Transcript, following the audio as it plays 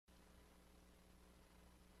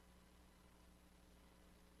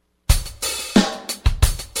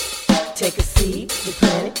seed, you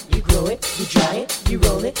plant it, you grow it, you dry it, you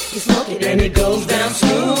roll it, you smoke it, and it goes down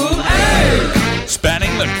smooth. Hey!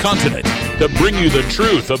 Spanning the continent to bring you the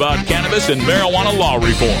truth about cannabis and marijuana law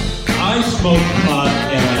reform. I smoke pot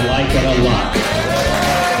and I like it a lot.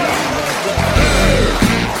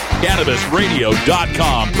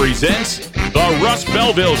 CannabisRadio.com presents The Russ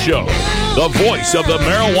Belville Show, the voice of the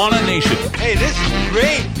marijuana nation. Hey, this is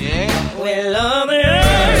great, man. Well, on the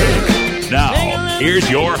earth. Now, here's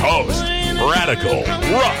your host, Radical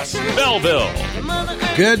Russ Belville.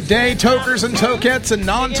 Good day, tokers and tokettes and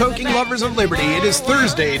non-toking lovers of liberty. It is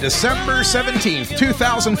Thursday, December 17th,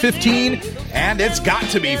 2015, and it's got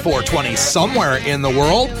to be 420 somewhere in the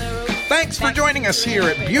world. Thanks for joining us here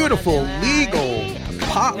at beautiful, legal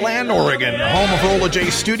Potland, Oregon, home of Rolla J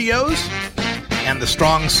Studios, and the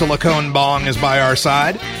strong silicone bong is by our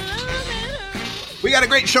side. We got a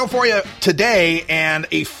great show for you today, and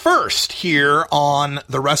a first here on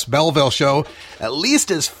the Russ Belville Show, at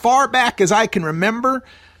least as far back as I can remember,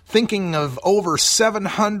 thinking of over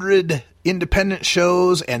 700 independent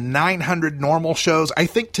shows and 900 normal shows. I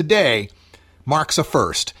think today marks a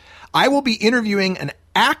first. I will be interviewing an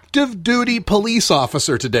active duty police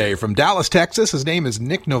officer today from Dallas, Texas. His name is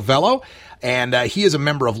Nick Novello, and he is a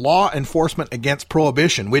member of Law Enforcement Against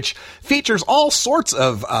Prohibition, which features all sorts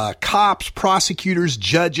of cops, prosecutors,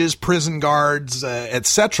 judges, prison guards,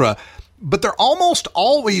 etc. But they're almost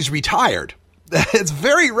always retired. It's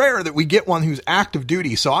very rare that we get one who's active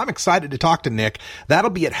duty, so I'm excited to talk to Nick. That'll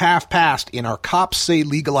be at 5:30 in our Cops Say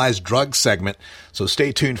Legalize Drugs segment, so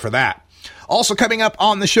stay tuned for that. Also coming up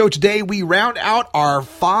on the show today, we round out our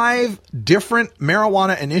 5 different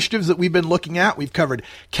marijuana initiatives that we've been looking at. We've covered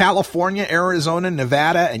California, Arizona,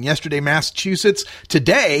 Nevada, and yesterday Massachusetts.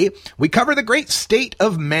 Today, we cover the great state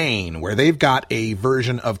of Maine, where they've got a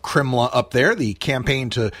version of CRIMLA up there, the campaign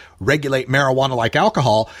to regulate marijuana like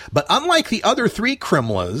alcohol. But unlike the other 3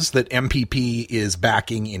 CRIMLAs that MPP is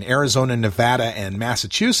backing in Arizona, Nevada, and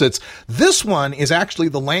Massachusetts, this one is actually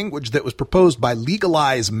the language that was proposed by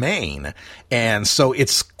Legalize Maine. And so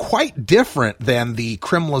it's quite different than the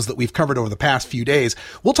CRIMLAs that we've covered over the past few days.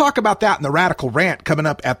 We'll talk about that in the Radical Rant coming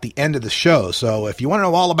up at the end of the show. So if you want to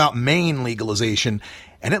know all about Maine legalization,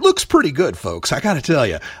 and it looks pretty good, folks, I got to tell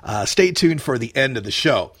you, stay tuned for the end of the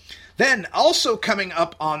show. Then also coming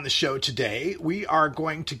up on the show today, we are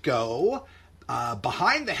going to go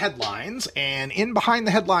behind the headlines. And in behind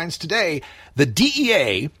the headlines today, the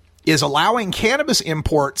DEA is allowing cannabis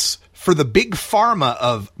imports for the big pharma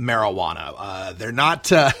of marijuana. They're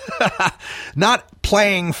not not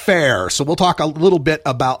playing fair, so we'll talk a little bit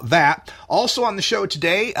about that. Also on the show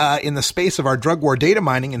today, in the space of our drug war data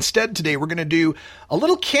mining, instead today we're going to do a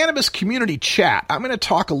little cannabis community chat. I'm going to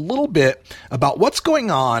talk a little bit about what's going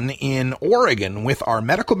on in Oregon with our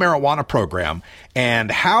medical marijuana program and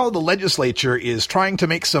how the legislature is trying to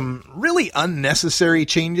make some really unnecessary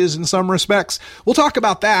changes in some respects. We'll talk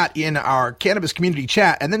about that in our cannabis community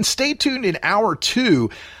chat, and then stay tuned in hour 2.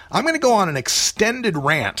 I'm going to go on an extended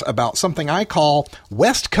rant about something I call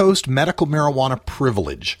West Coast medical marijuana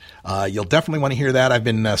privilege. You'll definitely want to hear that. I've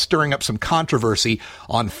been stirring up some controversy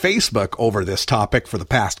on Facebook over this topic for the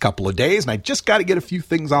past couple of days, and I just got to get a few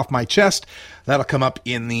things off my chest. That'll come up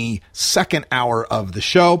in the second hour of the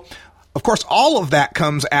show. Of course, all of that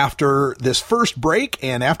comes after this first break,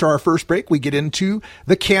 and after our first break, we get into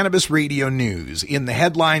the Cannabis Radio News. In the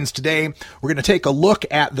headlines today, we're going to take a look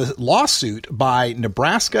at the lawsuit by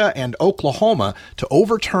Nebraska and Oklahoma to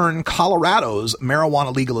overturn Colorado's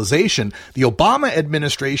marijuana legalization. The Obama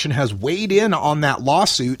administration has weighed in on that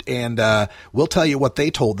lawsuit, and we'll tell you what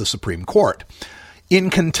they told the Supreme Court. In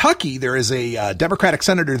Kentucky, there is a Democratic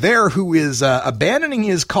senator there who is abandoning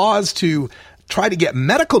his cause to try to get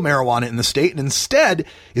medical marijuana in the state and instead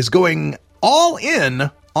is going all in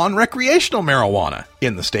on recreational marijuana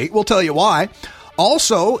in the state. We'll tell you why.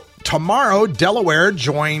 Also, tomorrow, Delaware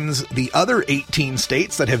joins the other 18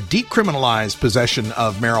 states that have decriminalized possession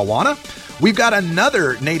of marijuana. We've got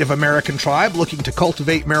another Native American tribe looking to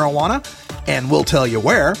cultivate marijuana, and we'll tell you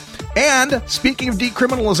where. And speaking of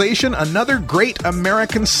decriminalization, another great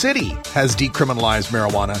American city has decriminalized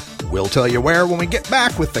marijuana. We'll tell you where when we get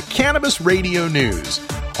back with the Cannabis Radio News.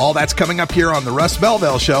 All that's coming up here on the Russ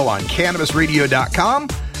Belville Show on CannabisRadio.com.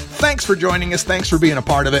 Thanks for joining us. Thanks for being a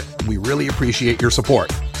part of it. We really appreciate your support.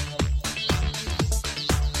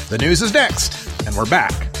 The news is next, and we're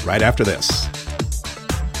back right after this.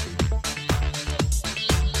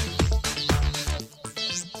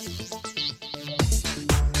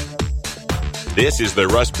 This is the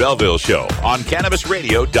Russ Belville Show on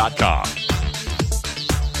CannabisRadio.com.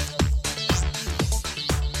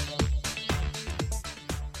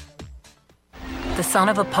 the son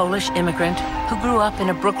of a Polish immigrant who grew up in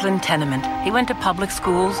a Brooklyn tenement. He went to public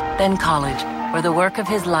schools, then college, where the work of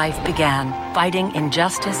his life began, fighting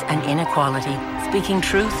injustice and inequality, speaking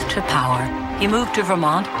truth to power. He moved to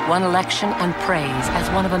Vermont, won election and praise as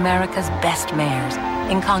one of America's best mayors.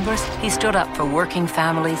 In Congress, he stood up for working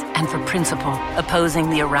families and for principle, opposing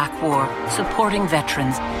the Iraq War, supporting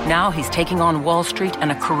veterans. Now he's taking on Wall Street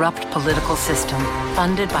and a corrupt political system,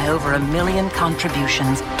 funded by over 1 million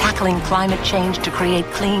contributions, tackling climate change to create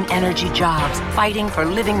clean energy jobs, fighting for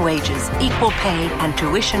living wages, equal pay, and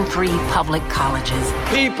tuition-free public colleges.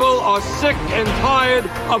 People are sick and tired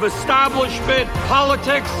of establishment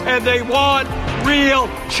politics, and they want real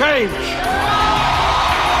change.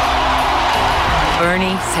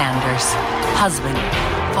 Bernie Sanders, husband,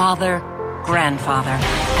 father, grandfather,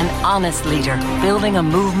 an honest leader, building a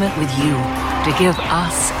movement with you to give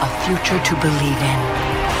us a future to believe in.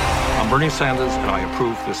 I'm Bernie Sanders, and I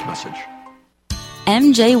approve this message.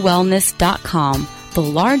 MJWellness.com, the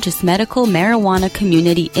largest medical marijuana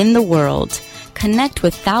community in the world. Connect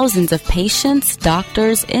with thousands of patients,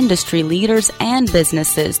 doctors, industry leaders, and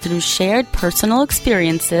businesses through shared personal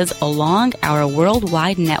experiences along our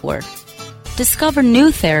worldwide network. Discover new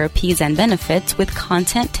therapies and benefits with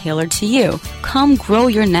content tailored to you. Come grow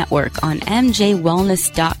your network on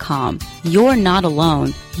MJWellness.com. You're not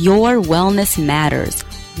alone. Your wellness matters.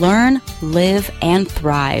 Learn, live, and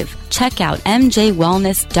thrive. Check out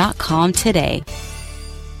MJWellness.com today.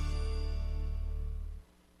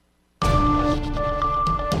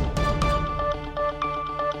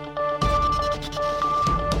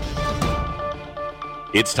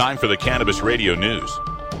 It's time for the Cannabis Radio News,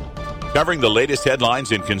 covering the latest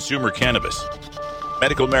headlines in consumer cannabis,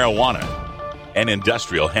 medical marijuana, and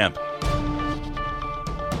industrial hemp.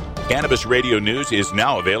 Cannabis Radio News is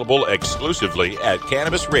now available exclusively at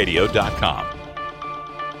CannabisRadio.com.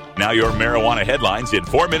 Now your marijuana headlines in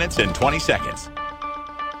 4 minutes and 20 seconds.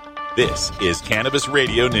 This is Cannabis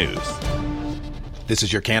Radio News. This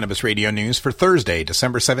is your Cannabis Radio News for Thursday,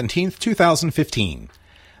 December 17th, 2015.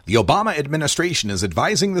 The Obama administration is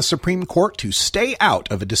advising the Supreme Court to stay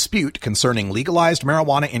out of a dispute concerning legalized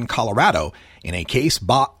marijuana in Colorado in a case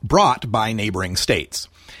brought by neighboring states.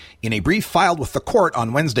 In a brief filed with the court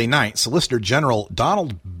on Wednesday night, Solicitor General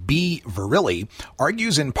Donald B. Verrilli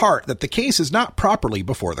argues in part that the case is not properly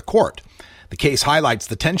before the court. The case highlights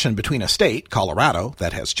the tension between a state, Colorado,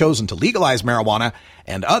 that has chosen to legalize marijuana,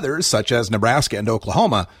 and others, such as Nebraska and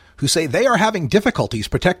Oklahoma, who say they are having difficulties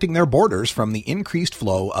protecting their borders from the increased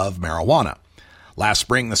flow of marijuana. Last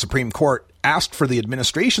spring, the Supreme Court asked for the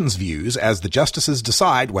administration's views as the justices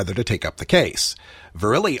decide whether to take up the case.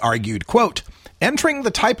 Verrilli argued, quote, "Entering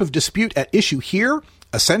the type of dispute at issue here,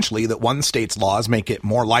 essentially that one state's laws make it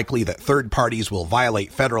more likely that third parties will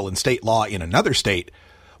violate federal and state law in another state,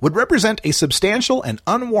 would represent a substantial and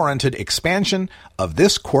unwarranted expansion of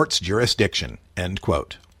this court's jurisdiction," end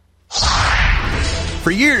quote. For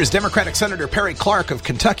years, Democratic Senator Perry Clark of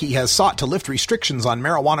Kentucky has sought to lift restrictions on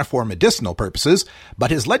marijuana for medicinal purposes, but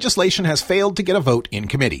his legislation has failed to get a vote in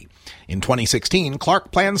committee. In 2016,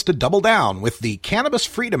 Clark plans to double down with the Cannabis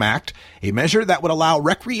Freedom Act, a measure that would allow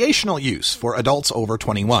recreational use for adults over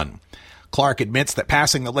 21. Clark admits that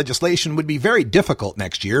passing the legislation would be very difficult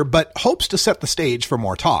next year, but hopes to set the stage for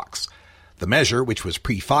more talks. The measure, which was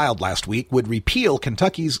pre-filed last week, would repeal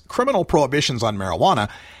Kentucky's criminal prohibitions on marijuana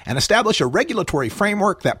and establish a regulatory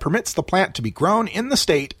framework that permits the plant to be grown in the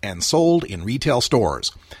state and sold in retail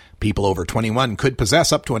stores. People over 21 could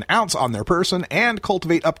possess up to an ounce on their person and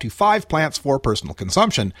cultivate up to 5 plants for personal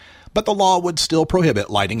consumption, but the law would still prohibit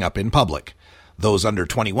lighting up in public. Those under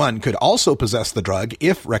 21 could also possess the drug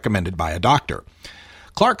if recommended by a doctor.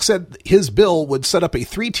 Clark said his bill would set up a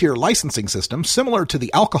 3-tier licensing system similar to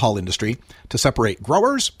the alcohol industry to separate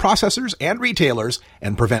growers, processors, and retailers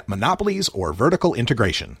and prevent monopolies or vertical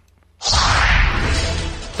integration.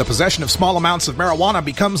 The possession of small amounts of marijuana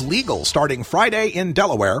becomes legal starting Friday in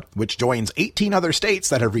Delaware, which joins 18 other states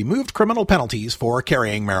that have removed criminal penalties for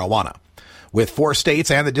carrying marijuana. With 4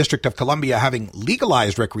 states and the District of Columbia having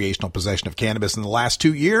legalized recreational possession of cannabis in the last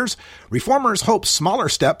 2 years, reformers hope smaller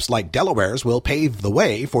steps like Delaware's will pave the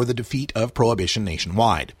way for the defeat of prohibition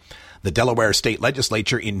nationwide. The Delaware state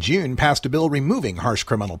legislature in June passed a bill removing harsh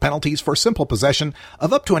criminal penalties for simple possession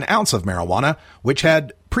of up to an ounce of marijuana, which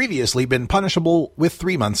had previously been punishable with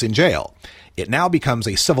 3 months in jail. It now becomes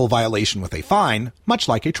a civil violation with a fine, much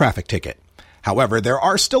like a traffic ticket. However, there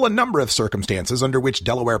are still a number of circumstances under which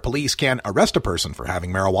Delaware police can arrest a person for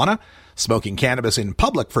having marijuana. Smoking cannabis in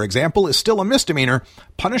public, for example, is still a misdemeanor,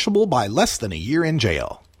 punishable by less than a year in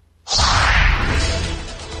jail.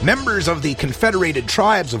 Members of the Confederated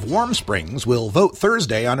Tribes of Warm Springs will vote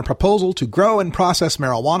Thursday on a proposal to grow and process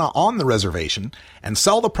marijuana on the reservation and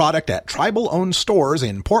sell the product at tribal-owned stores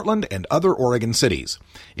in Portland and other Oregon cities.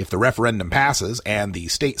 If the referendum passes and the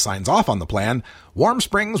state signs off on the plan, Warm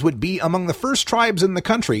Springs would be among the first tribes in the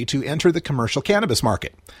country to enter the commercial cannabis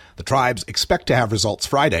market. The tribes expect to have results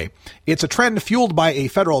Friday. It's a trend fueled by a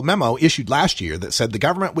federal memo issued last year that said the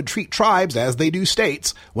government would treat tribes as they do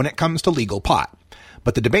states when it comes to legal pot.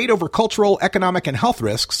 But the debate over cultural, economic, and health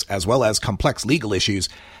risks, as well as complex legal issues,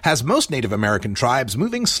 has most Native American tribes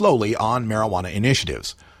moving slowly on marijuana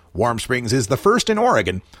initiatives. Warm Springs is the first in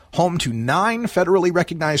Oregon, home to 9 federally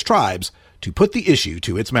recognized tribes, to put the issue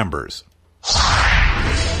to its members.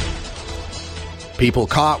 People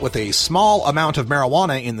caught with a small amount of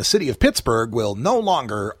marijuana in the city of Pittsburgh will no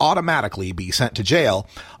longer automatically be sent to jail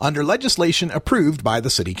under legislation approved by the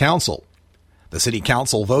city council. The city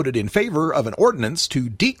council voted in favor of an ordinance to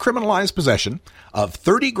decriminalize possession of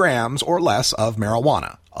 30 grams or less of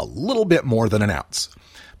marijuana, a little bit more than an ounce.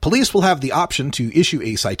 Police will have the option to issue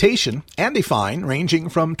a citation and a fine ranging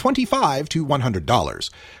from $25 to $100.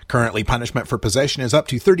 Currently, punishment for possession is up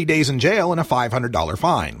to 30 days in jail and a $500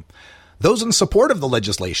 fine. Those in support of the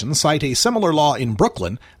legislation cite a similar law in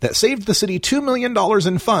Brooklyn that saved the city $2 million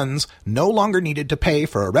in funds no longer needed to pay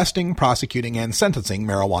for arresting, prosecuting, and sentencing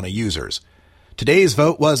marijuana users. Today's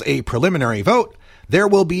vote was a preliminary vote. There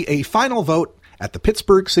will be a final vote at the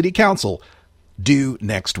Pittsburgh City Council due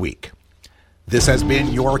next week. This has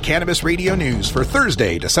been your Cannabis Radio News for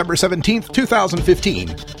Thursday, December 17th,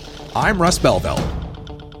 2015. I'm Russ Belville.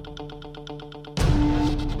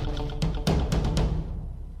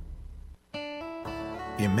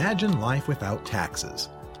 Imagine life without taxes.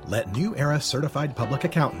 Let New Era Certified Public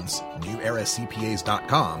Accountants,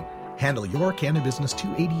 NewEraCPAs.com, handle your Cannabusiness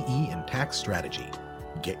 280E and tax strategy.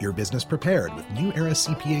 Get your business prepared with New Era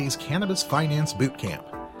CPA's Cannabis Finance Bootcamp.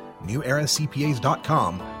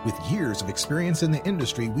 NewEraCPAs.com. With years of experience in the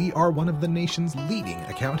industry, we are one of the nation's leading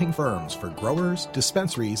accounting firms for growers,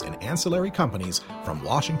 dispensaries, and ancillary companies from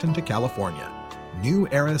Washington to California.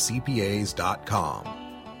 NewEraCPAs.com.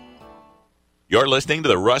 You're listening to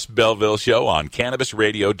the Russ Belville Show on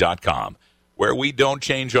CannabisRadio.com, where we don't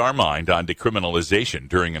change our mind on decriminalization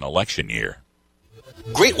during an election year.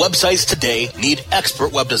 Great websites today need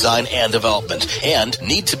expert web design and development and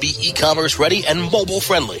need to be e-commerce ready and mobile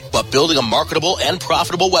friendly. But building a marketable and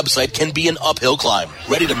profitable website can be an uphill climb.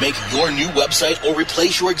 Ready to make your new website or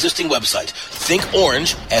replace your existing website? Think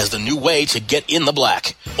Orange as the new way to get in the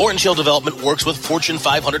black. Orange Hill Development works with Fortune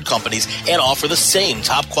 500 companies and offer the same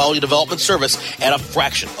top quality development service at a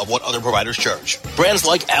fraction of what other providers charge. Brands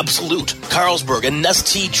like Absolute, Carlsberg, and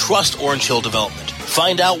Nestea trust Orange Hill Development.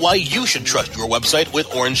 Find out why you should trust your website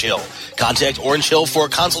with Orange Hill. Contact Orange Hill for a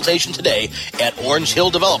consultation today at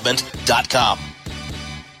orangehilldevelopment.com.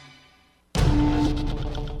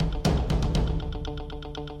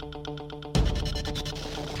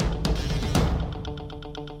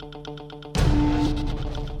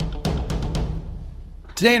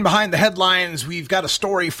 Today in Behind the Headlines, we've got a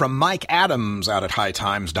story from Mike Adams out at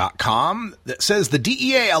hightimes.com that says the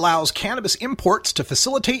DEA allows cannabis imports to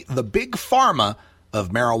facilitate the big pharma of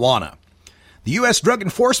marijuana. The U.S. Drug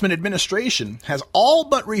Enforcement Administration has all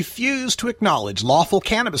but refused to acknowledge lawful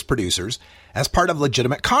cannabis producers as part of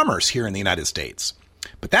legitimate commerce here in the United States.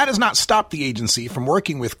 But that has not stopped the agency from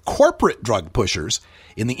working with corporate drug pushers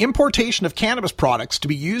in the importation of cannabis products to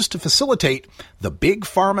be used to facilitate the big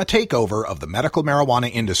pharma takeover of the medical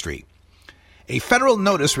marijuana industry. A federal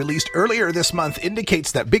notice released earlier this month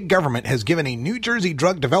indicates that big government has given a New Jersey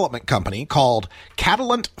drug development company called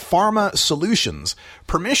Catalent Pharma Solutions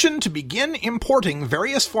permission to begin importing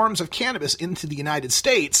various forms of cannabis into the United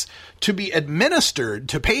States to be administered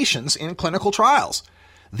to patients in clinical trials.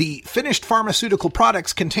 The finished pharmaceutical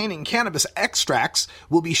products containing cannabis extracts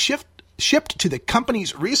will be shipped to the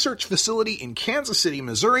company's research facility in Kansas City,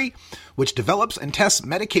 Missouri, which develops and tests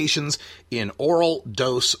medications in oral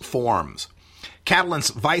dose forms. Catalent's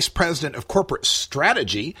vice president of corporate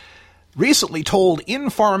strategy recently told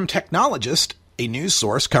Inpharm Technologist, a news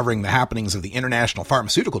source covering the happenings of the international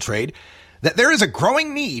pharmaceutical trade, that there is a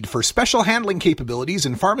growing need for special handling capabilities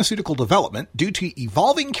in pharmaceutical development due to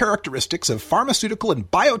evolving characteristics of pharmaceutical and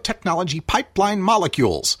biotechnology pipeline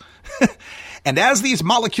molecules. And as these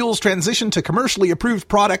molecules transition to commercially approved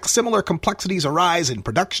products, similar complexities arise in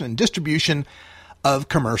production and distribution of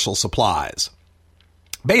commercial supplies.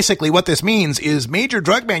 Basically, what this means is major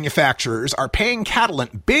drug manufacturers are paying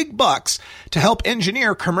Catalent big bucks to help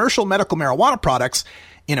engineer commercial medical marijuana products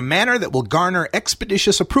in a manner that will garner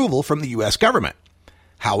expeditious approval from the U.S. government.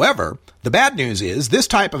 However, the bad news is this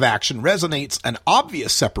type of action resonates an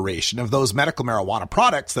obvious separation of those medical marijuana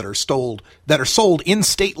products that are sold in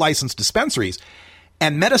state licensed dispensaries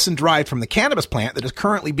and medicine derived from the cannabis plant that is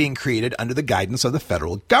currently being created under the guidance of the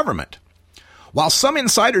federal government. While some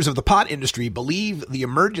insiders of the pot industry believe the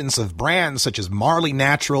emergence of brands such as Marley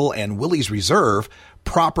Natural and Willie's Reserve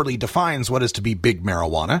properly defines what is to be big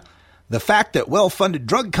marijuana, the fact that well-funded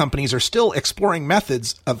drug companies are still exploring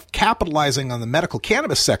methods of capitalizing on the medical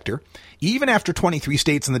cannabis sector, even after 23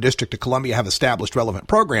 states and the District of Columbia have established relevant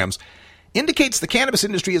programs, indicates the cannabis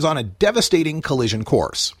industry is on a devastating collision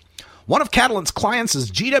course. One of Catalent's clients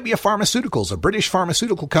is GW Pharmaceuticals, a British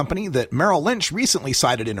pharmaceutical company that Merrill Lynch recently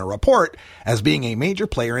cited in a report as being a major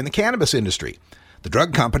player in the cannabis industry. The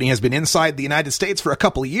drug company has been inside the United States for a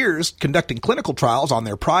couple of years, conducting clinical trials on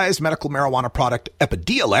their prized medical marijuana product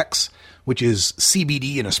Epidiolex, which is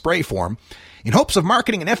CBD in a spray form, in hopes of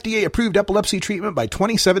marketing an FDA-approved epilepsy treatment by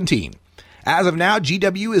 2017. As of now,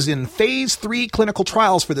 GW is in Phase 3 clinical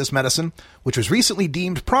trials for this medicine, which was recently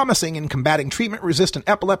deemed promising in combating treatment-resistant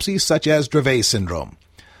epilepsies such as Dravet syndrome.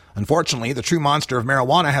 Unfortunately, the true monster of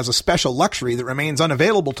marijuana has a special luxury that remains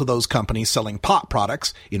unavailable to those companies selling pot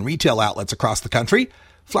products in retail outlets across the country: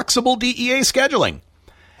 flexible DEA scheduling.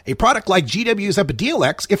 A product like GW's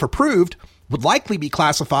Epidiolex, if approved, would likely be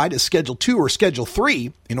classified as Schedule 2 or Schedule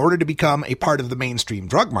 3 in order to become a part of the mainstream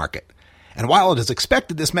drug market. And while it is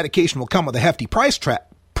expected this medication will come with a hefty price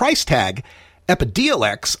tag,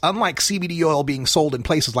 Epidiolex, unlike CBD oil being sold in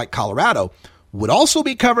places like Colorado, would also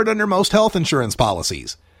be covered under most health insurance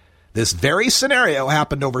policies. This very scenario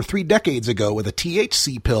happened over 3 decades ago with a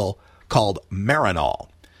THC pill called Marinol.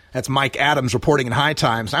 That's Mike Adams reporting in High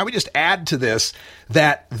Times. And I would just add to this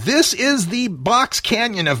that this is the box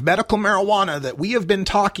canyon of medical marijuana that we have been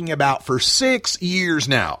talking about for 6 years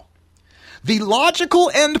now. The logical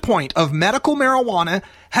endpoint of medical marijuana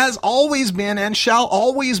has always been and shall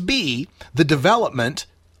always be the development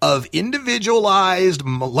of individualized,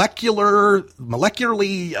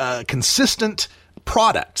 molecularly consistent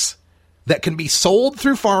products that can be sold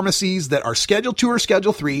through pharmacies that are Schedule 2 or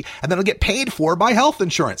Schedule 3, and then will get paid for by health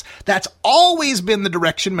insurance. That's always been the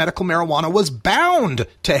direction medical marijuana was bound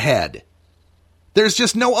to head. There's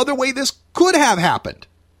just no other way this could have happened.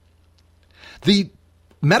 The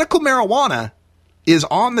medical marijuana is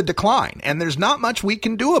on the decline, and there's not much we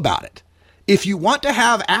can do about it. If you want to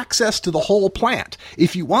have access to the whole plant,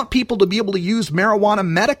 if you want people to be able to use marijuana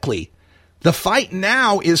medically, the fight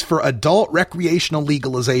now is for adult recreational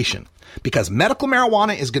legalization, because medical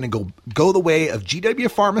marijuana is going to go the way of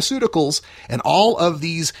GW Pharmaceuticals and all of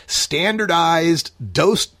these standardized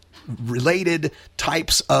dose-related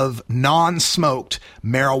types of non-smoked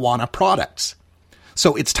marijuana products.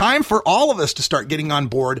 So it's time for all of us to start getting on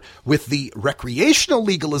board with the recreational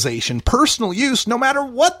legalization, personal use, no matter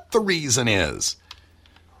what the reason is.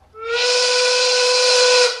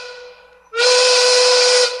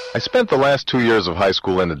 I spent the last 2 years of high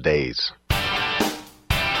school in a daze.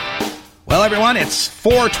 Well, everyone, it's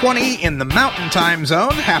 4:20 in the Mountain Time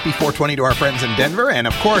Zone. Happy 4:20 to our friends in Denver. And,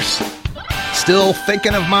 of course, still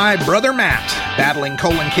thinking of my brother Matt battling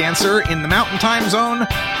colon cancer in the Mountain Time Zone,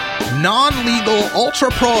 non-legal,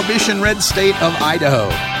 ultra-prohibition red state of Idaho.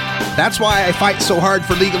 That's why I fight so hard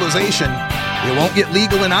for legalization. It won't get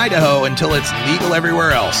legal in Idaho until it's legal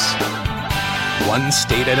everywhere else. One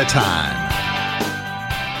state at a time.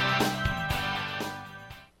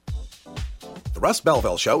 The Russ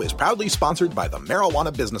Belville Show is proudly sponsored by the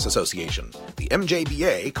Marijuana Business Association. The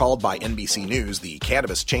MJBA, called by NBC News the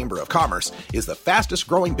Cannabis Chamber of Commerce, is the fastest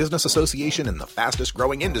growing business association in the fastest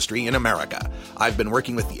growing industry in America. I've been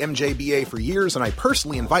working with the MJBA for years, and I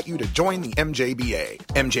personally invite you to join the MJBA.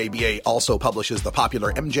 MJBA also publishes the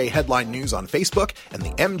popular MJ Headline News on Facebook and the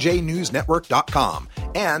MJNewsNetwork.com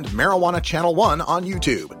and Marijuana Channel 1 on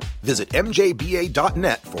YouTube. Visit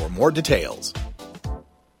MJBA.net for more details.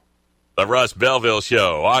 The Russ Belville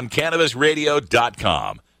Show on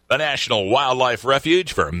CannabisRadio.com, the National Wildlife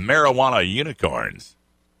Refuge for Marijuana Unicorns.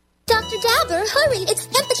 Dr. Dabber, hurry! Its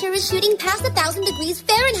temperature is shooting past 1,000 degrees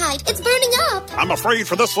Fahrenheit. It's burning up. I'm afraid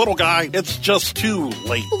for this little guy, it's just too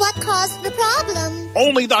late. What caused the problem?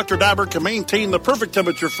 Only Dr. Dabber can maintain the perfect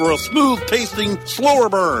temperature for a smooth-tasting, slower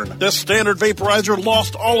burn. This standard vaporizer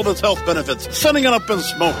lost all of its health benefits, sending it up in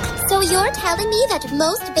smoke. So you're telling me that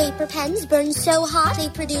most vapor pens burn so hot they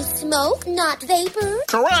produce smoke, not vapor?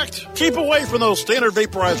 Correct. Keep away from those standard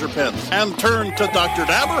vaporizer pens and turn to Dr.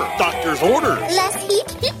 Dabber. Doctor's orders. Less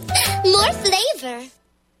heat, more flavor.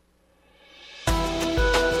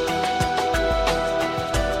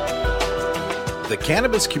 The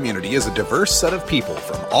cannabis community is a diverse set of people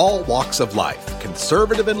from all walks of life,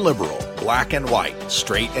 conservative and liberal, black and white,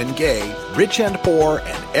 straight and gay, rich and poor,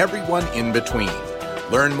 and everyone in between.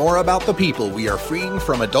 Learn more about the people we are freeing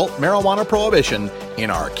from adult marijuana prohibition in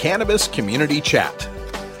our Cannabis Community Chat.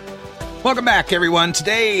 Welcome back, everyone.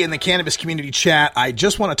 Today in the Cannabis Community Chat, I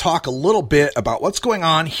just want to talk a little bit about what's going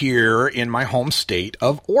on here in my home state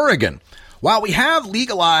of Oregon. While we have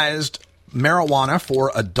legalized marijuana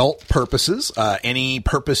for adult purposes, any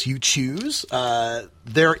purpose you choose,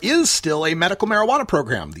 there is still a medical marijuana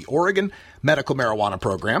program, the Oregon Medical Marijuana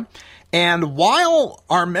Program. And while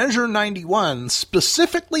our Measure 91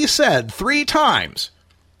 specifically said 3 times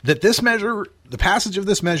that this measure, the passage of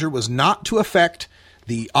this measure, was not to affect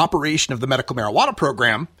the operation of the medical marijuana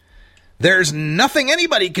program, there's nothing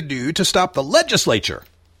anybody could do to stop the legislature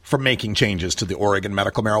from making changes to the Oregon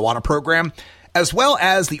Medical Marijuana Program, as well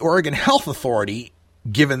as the Oregon Health Authority,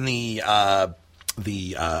 given the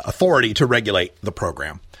authority to regulate the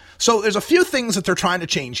program. So there's a few things that they're trying to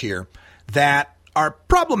change here that are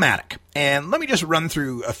problematic. And let me just run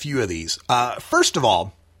through a few of these. First of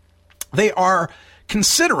all, they are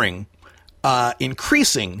considering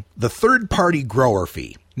increasing the third-party grower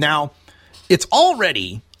fee. Now, it's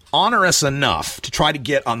already onerous enough to try to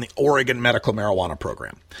get on the Oregon Medical Marijuana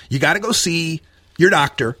Program. You got to go see your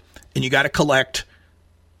doctor, and you got to collect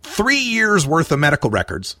 3 years worth of medical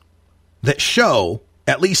records that show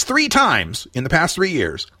at least 3 times in the past 3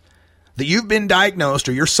 years that you've been diagnosed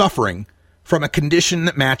or you're suffering from a condition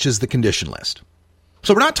that matches the condition list.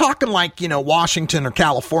 So we're not talking like, Washington or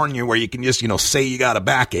California where you can just, say you got a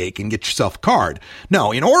backache and get yourself a card.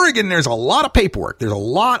 No, in Oregon, there's a lot of paperwork. There's a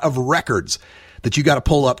lot of records that you got to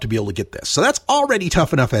pull up to be able to get this. So that's already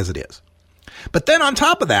tough enough as it is. But then on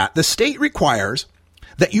top of that, the state requires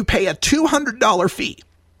that you pay a $200 fee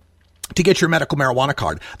to get your medical marijuana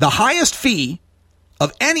card. The highest fee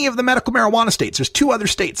of any of the medical marijuana states. There's 2 other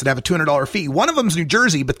states that have a $200 fee. One of them is New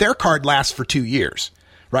Jersey, but their card lasts for 2 years,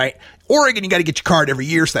 right? Oregon, you got to get your card every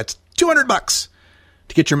year, so that's $200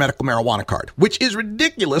 to get your medical marijuana card, which is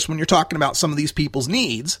ridiculous when you're talking about some of these people's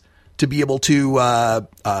needs to be able to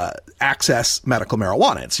access medical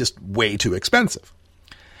marijuana. It's just way too expensive.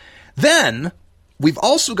 Then we've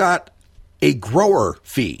also got a grower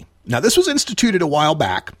fee. Now, this was instituted a while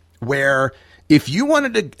back where if you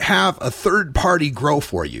wanted to have a third party grow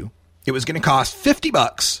for you, it was going to cost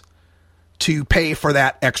 $50 to pay for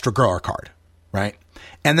that extra grower card, right?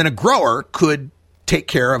 And then a grower could take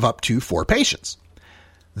care of up to 4 patients.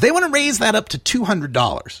 They want to raise that up to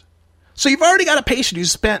 $200. So you've already got a patient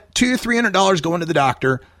who's spent $200-300 going to the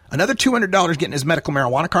doctor, another $200 getting his medical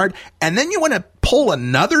marijuana card, and then you want to pull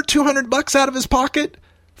another $200 out of his pocket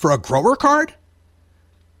for a grower card?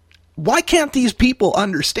 Why can't these people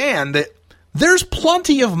understand that there's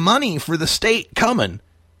plenty of money for the state coming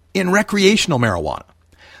in recreational marijuana?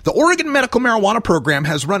 The Oregon Medical Marijuana Program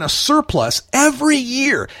has run a surplus every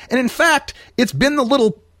year. And in fact, it's been the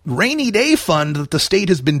little rainy day fund that the state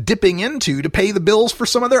has been dipping into to pay the bills for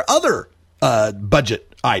some of their other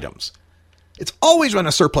budget items. It's always run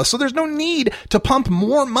a surplus, so there's no need to pump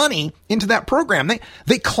more money into that program.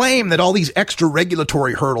 They claim that all these extra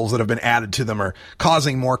regulatory hurdles that have been added to them are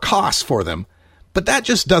causing more costs for them, but that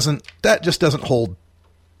just doesn't hold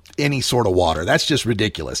any sort of water. That's just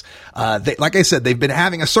ridiculous. Like I said, they've been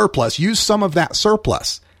having a surplus. Use some of that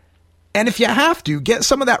surplus. And if you have to, get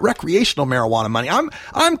some of that recreational marijuana money.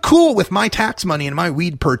 I'm cool with my tax money and my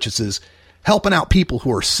weed purchases helping out people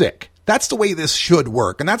who are sick. That's the way this should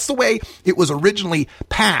work. And that's the way it was originally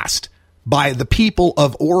passed by the people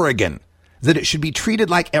of Oregon, that it should be treated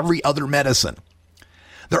like every other medicine.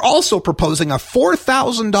 They're also proposing a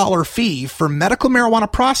 $4,000 fee for medical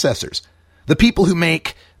marijuana processors, the people who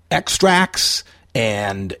make extracts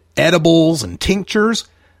and edibles and tinctures.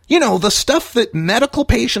 The stuff that medical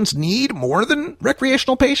patients need more than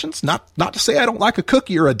recreational patients. Not to say I don't like a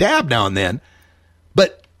cookie or a dab now and then,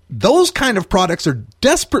 but those kind of products are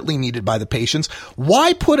desperately needed by the patients.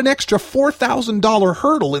 Why put an extra $4,000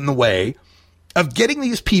 hurdle in the way of getting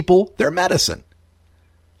these people their medicine?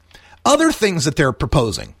 Other things that they're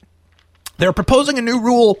proposing. They're proposing a new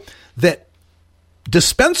rule that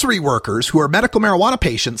dispensary workers who are medical marijuana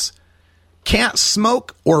patients can't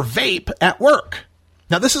smoke or vape at work.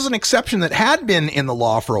 Now, this is an exception that had been in the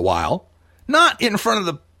law for a while, not in front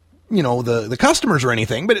of the customers or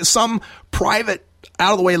anything, but at some private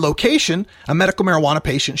out of the way location, a medical marijuana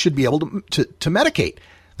patient should be able to medicate.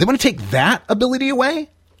 They want to take that ability away?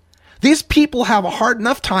 These people have a hard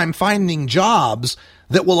enough time finding jobs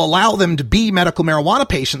that will allow them to be medical marijuana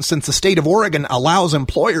patients, since the state of Oregon allows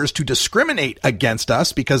employers to discriminate against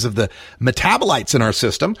us because of the metabolites in our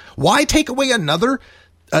system. Why take away another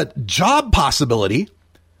job possibility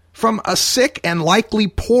from a sick and likely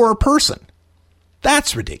poor person.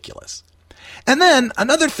 That's ridiculous. And then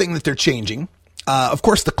another thing that they're changing, of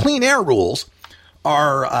course, the clean air rules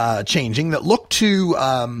are changing that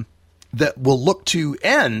will look to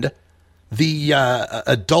end the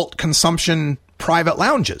adult consumption private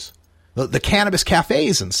lounges, the cannabis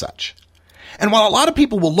cafes and such. And while a lot of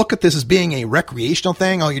people will look at this as being a recreational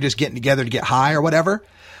thing, oh, you're just getting together to get high or whatever,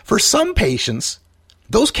 for some patients,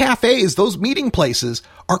 those cafes, those meeting places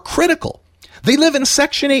are critical. They live in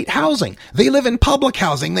Section 8 housing. They live in public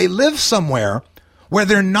housing. They live somewhere where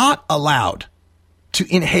they're not allowed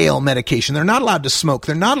to inhale medication. They're not allowed to smoke.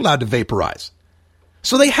 They're not allowed to vaporize.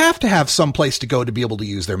 So they have to have some place to go to be able to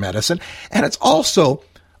use their medicine. And it's also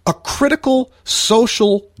a critical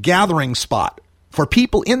social gathering spot for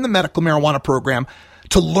people in the medical marijuana program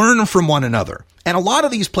to learn from one another. And a lot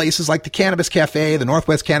of these places, like the Cannabis Cafe, the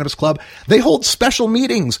Northwest Cannabis Club, they hold special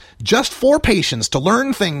meetings just for patients to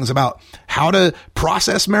learn things about how to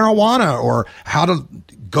process marijuana or how to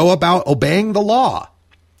go about obeying the law.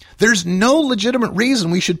 There's no legitimate reason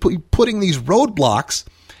we should be putting these roadblocks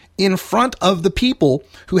in front of the people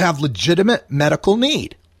who have legitimate medical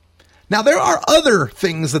need. Now, there are other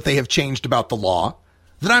things that they have changed about the law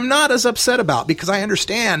that I'm not as upset about, because I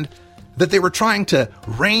understand that they were trying to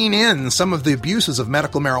rein in some of the abuses of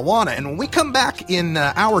medical marijuana. And when we come back in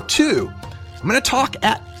hour 2, I'm going to talk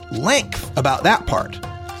at length about that part.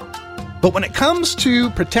 But when it comes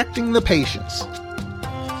to protecting the patients,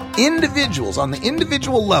 individuals on the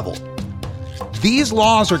individual level, these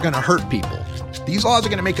laws are going to hurt people. These laws are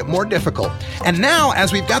going to make it more difficult. And now,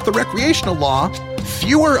 as we've got the recreational law,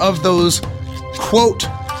 fewer of those, quote,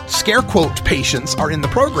 scare quote patients are in the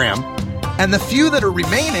program, and the few that are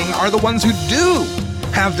remaining are the ones who do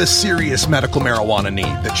have this serious medical marijuana need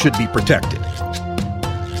that should be protected.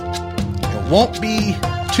 It won't be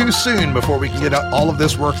too soon before we can get all of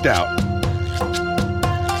this worked out.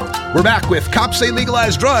 We're back with Cops Say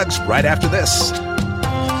Legalize Drugs right after this.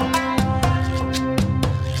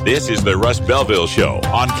 This is the Russ Belville Show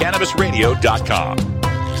on CannabisRadio.com.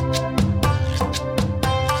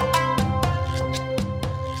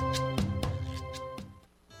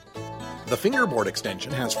 The Fingerboard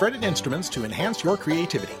Extension has fretted instruments to enhance your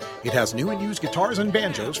creativity. It has new and used guitars and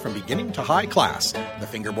banjos from beginning to high class. The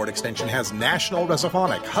Fingerboard Extension has National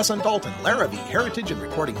Resophonic, Husson Dalton, Larrabee, Heritage and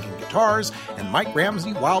Recording King guitars, and Mike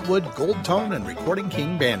Ramsey, Wildwood, Gold Tone, and Recording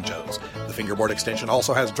King banjos. The Fingerboard Extension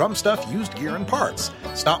also has drum stuff, used gear, and parts.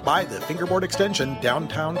 Stop by the Fingerboard Extension,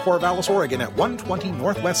 downtown Corvallis, Oregon at 120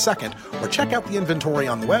 Northwest 2nd, or check out the inventory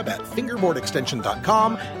on the web at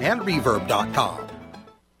fingerboardextension.com and reverb.com.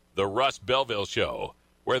 The Russ Belville Show,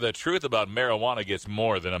 where the truth about marijuana gets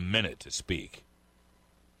more than a minute to speak.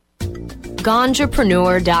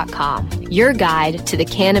 Ganjapreneur.com, your guide to the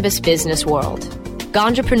cannabis business world.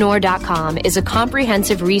 Ganjapreneur.com is a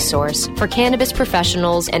comprehensive resource for cannabis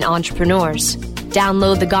professionals and entrepreneurs.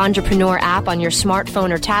 Download the Ganjapreneur app on your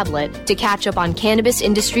smartphone or tablet to catch up on cannabis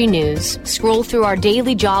industry news, scroll through our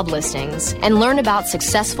daily job listings, and learn about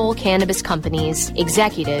successful cannabis companies,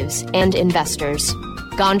 executives, and investors.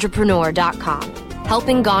 Ganjapreneur.com,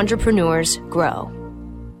 helping ganjapreneurs grow.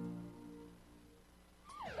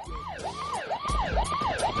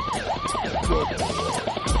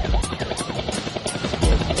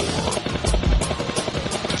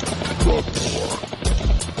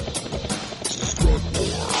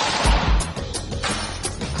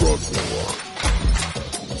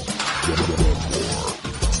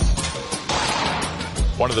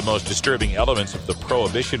 One of the most disturbing elements of the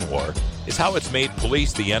Prohibition War is how it's made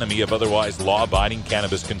police the enemy of otherwise law-abiding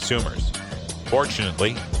cannabis consumers.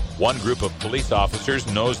 Fortunately, one group of police officers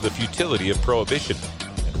knows the futility of prohibition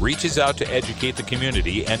and reaches out to educate the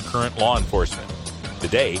community and current law enforcement.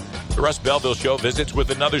 Today, the Russ Belville Show visits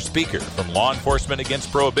with another speaker from Law Enforcement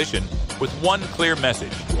Against Prohibition with one clear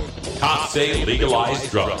message. Cops say legalize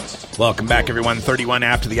drugs. Welcome back, everyone. 31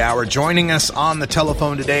 after the hour. Joining us on the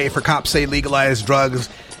telephone today for Cops Say Legalize Drugs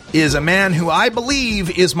is a man who I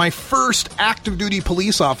believe is my first active duty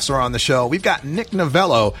police officer on the show. We've got Nick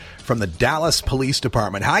Novello from the Dallas Police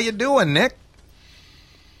Department. How you doing, Nick?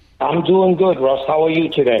 I'm doing good, Russ. How are you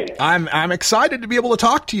today? I'm excited to be able to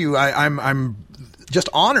talk to you. I'm just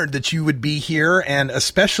honored that you would be here, and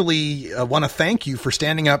especially want to thank you for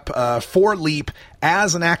standing up for LEAP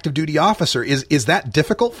as an active duty officer. Is that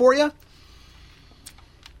difficult for you?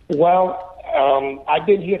 Well, I've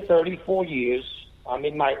been here 34 years. I'm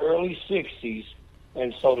in my early 60s,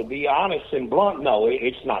 and so to be honest and blunt, no,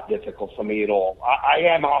 it's not difficult for me at all. I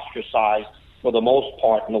am ostracized for the most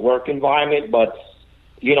part in the work environment, but,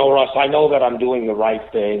 you know, Russ, I know that I'm doing the right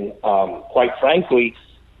thing. Quite frankly,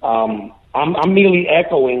 I'm merely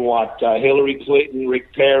echoing what Hillary Clinton,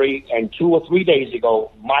 Rick Perry, and 2 or 3 days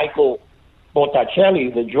ago, Michael Botticelli,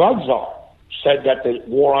 the drug czar, said that the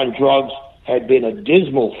war on drugs had been a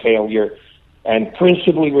dismal failure and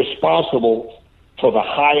principally responsible for the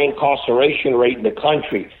high incarceration rate in the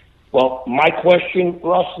country. Well, my question,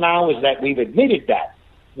 Russ, now is that we've admitted that.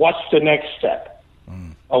 What's the next step?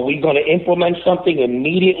 Are we going to implement something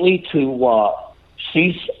immediately to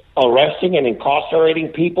cease arresting and incarcerating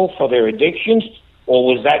people for their addictions, or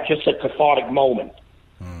was that just a cathartic moment?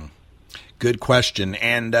 Good question.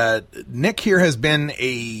 And Nick here has been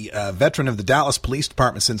a veteran of the Dallas Police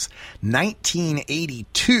Department since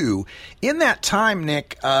 1982. In that time,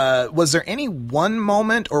 Nick, was there any one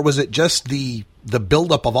moment, or was it just the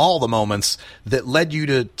buildup of all the moments that led you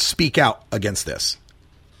to speak out against this?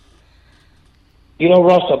 You know,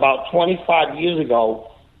 Russ, about 25 years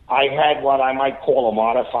ago, I had what I might call a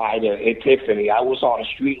modified epiphany. I was on a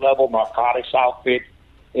street-level narcotics outfit,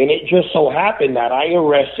 and it just so happened that I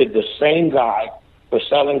arrested the same guy for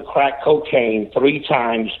selling crack cocaine 3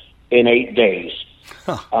 times in 8 days.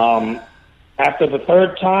 After the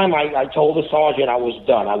third time, I told the sergeant I was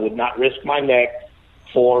done. I would not risk my neck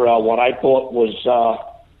for what I thought was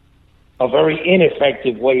a very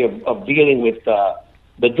ineffective way of dealing with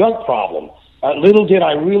the drug problem. Little did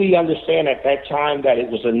I really understand at that time that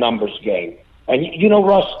it was a numbers game. And, you know,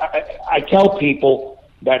 Russ, I tell people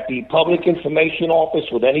that the public information office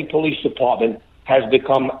with any police department has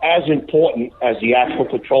become as important as the actual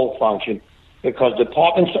patrol function, because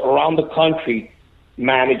departments around the country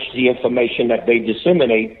manage the information that they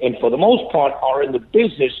disseminate, and for the most part are in the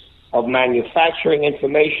business of manufacturing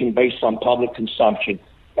information based on public consumption.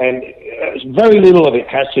 And very little of it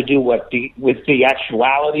has to do with the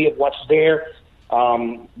actuality of what's there.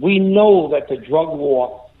 We know that the drug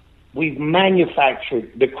war, we've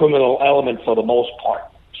manufactured the criminal element for the most part.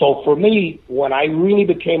 So for me, when I really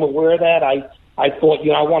became aware of that, I thought,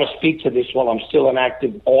 I want to speak to this while I'm still an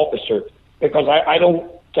active officer, because I don't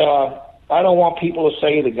want people to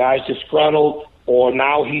say the guy's disgruntled or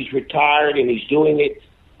now he's retired and he's doing it.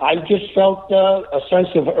 I just felt a sense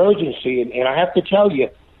of urgency, and I have to tell you,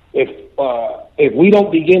 if we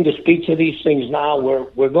don't begin to speak to these things now,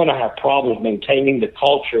 we're going to have problems maintaining the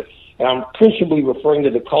culture, and I'm principally referring to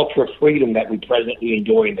the culture of freedom that we presently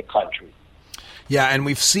enjoy in the country. Yeah, and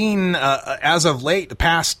we've seen as of late, the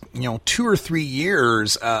past 2 or 3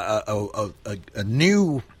 years, a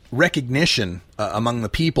new recognition among the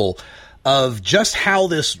people of just how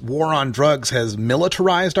this war on drugs has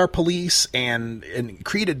militarized our police and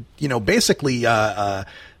created, basically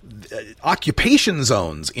occupation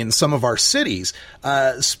zones in some of our cities.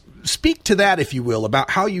 Speak to that, if you will, about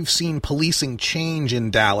how you've seen policing change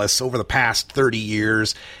in Dallas over the past 30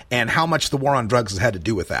 years and how much the war on drugs has had to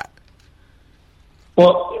do with that.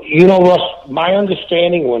 Well, Russ, my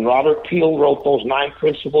understanding when Robert Peel wrote those 9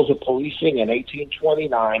 principles of policing in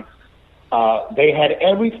 1829, they had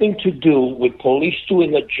everything to do with police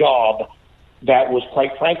doing a job that was,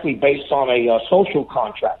 quite frankly, based on a social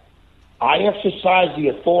contract. I exercise the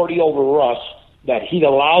authority over Russ that he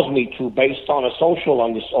allows me to based on a social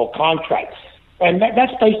or contract. And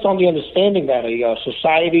that's based on the understanding that a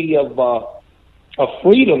society of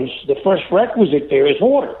freedoms, the first requisite there is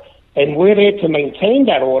order. And we're there to maintain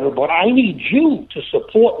that order, but I need you to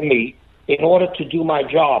support me in order to do my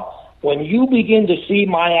job. When you begin to see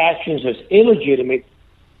my actions as illegitimate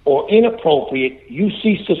or inappropriate, you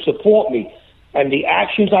cease to support me. And the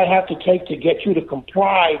actions I have to take to get you to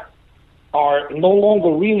comply are no longer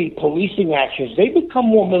really policing actions. They become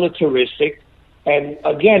more militaristic. And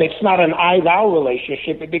again, it's not an I-thou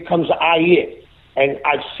relationship. It becomes I-it. And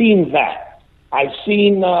I've seen that. I've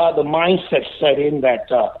seen the mindset set in that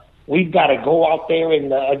we've got to go out there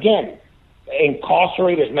and, again,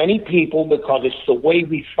 incarcerate as many people because it's the way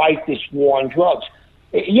we fight this war on drugs.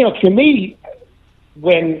 To me,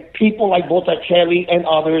 when people like Botticelli and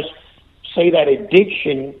others say that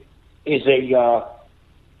addiction is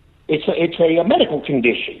it's a medical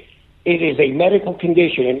condition. It is a medical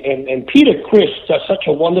condition, and Peter Chris does such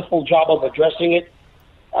a wonderful job of addressing it.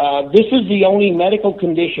 This is the only medical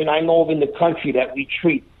condition I know of in the country that we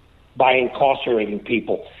treat by incarcerating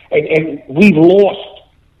people. And we've lost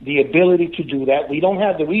the ability to do that. We don't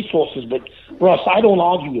have the resources, but Russ, I don't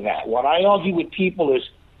argue that. What I argue with people is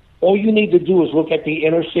all you need to do is look at the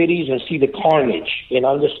inner cities and see the carnage and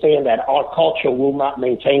understand that our culture will not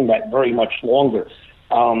maintain that very much longer.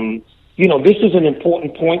 This is an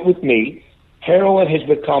important point with me. Heroin has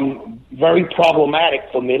become very problematic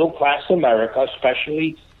for middle-class America,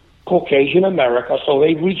 especially Caucasian America. So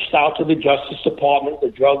they've reached out to the Justice Department, the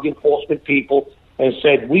drug enforcement people, and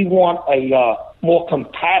said, we want a more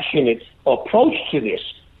compassionate approach to this,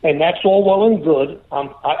 and that's all well and good.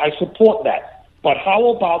 I support that. But how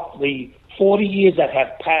about the 40 years that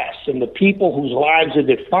have passed and the people whose lives are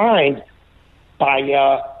defined by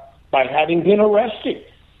having been arrested?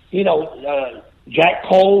 Jack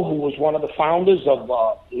Cole, who was one of the founders of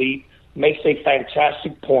LEAP, makes a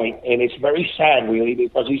fantastic point, and it's very sad, really,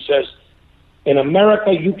 because he says, in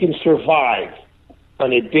America, you can survive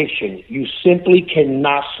an addiction. You simply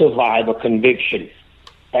cannot survive a conviction.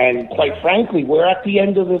 And quite frankly, we're at the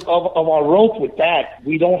end of our rope with that.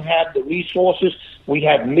 We don't have the resources. We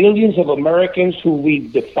have millions of Americans who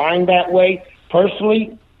we've defined that way.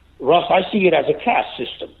 Personally, Russ, I see it as a caste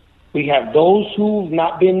system. We have those who've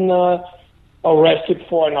not been arrested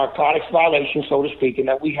for a narcotics violation, so to speak, and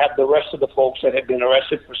then we have the rest of the folks that have been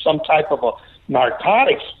arrested for some type of a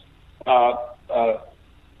narcotics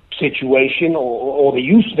situation or the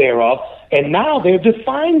use thereof, and now they're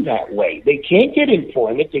defined that way. They can't get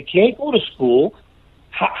employment. They can't go to school.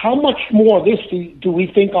 How much more of this do we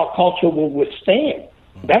think our culture will withstand?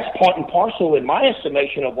 That's part and parcel, in my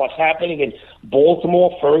estimation, of what's happening in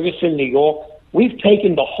Baltimore, Ferguson, New York. We've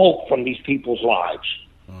taken the hope from these people's lives.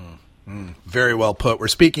 Very well put. We're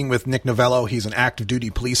speaking with Nick Novello. He's an active duty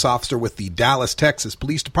police officer with the Dallas, Texas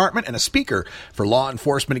Police Department and a speaker for law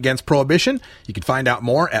enforcement against prohibition. You can find out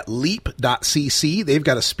more at leap.cc. They've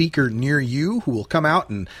got a speaker near you who will come out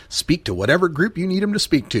and speak to whatever group you need him to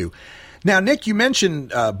speak to. Now, Nick, you mentioned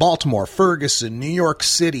Baltimore, Ferguson, New York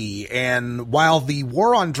City, and while the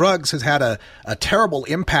war on drugs has had a terrible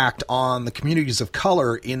impact on the communities of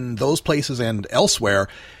color in those places and elsewhere,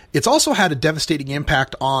 it's also had a devastating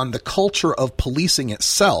impact on the culture of policing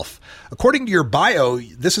itself. According to your bio,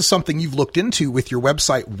 this is something you've looked into with your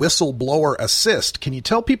website, Whistleblower Assist. Can you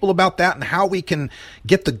tell people about that and how we can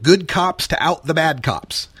get the good cops to out the bad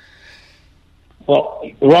cops? Well,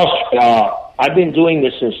 Russ, I've been doing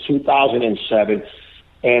this since 2007,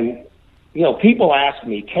 and, people ask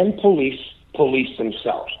me, can police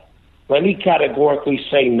themselves? Let me categorically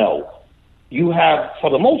say no. You have, for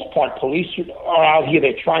the most part, police are out here,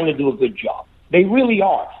 they're trying to do a good job. They really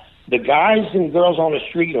are. The guys and girls on the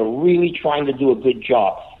street are really trying to do a good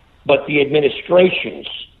job. But the administrations,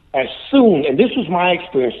 as soon, and this was my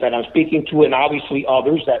experience that I'm speaking to, and obviously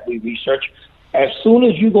others that we research, as soon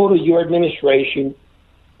as you go to your administration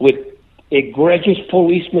with egregious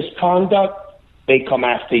police misconduct, they come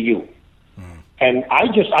after you. And I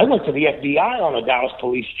went to the FBI on a Dallas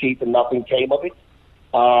police chief and nothing came of it.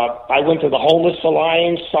 I went to the Homeless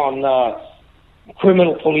Alliance on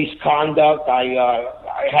criminal police conduct. I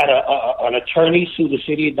had an attorney sue the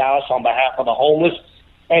city of Dallas on behalf of the homeless.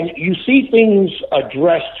 And you see things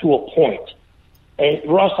addressed to a point. And,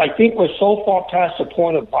 Russ, I think we're so far past the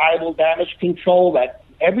point of viable damage control that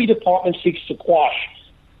every department seeks to quash.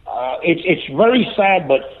 It's very sad,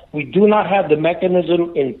 but we do not have the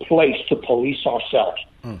mechanism in place to police ourselves.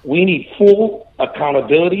 We need full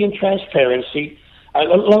accountability and transparency.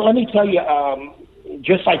 Let me tell you,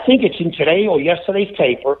 I think it's in today or yesterday's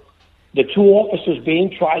paper, the two officers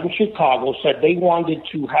being tried in Chicago said they wanted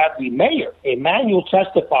to have the mayor, Emanuel,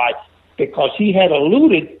 testify because he had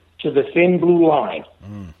alluded to the thin blue line.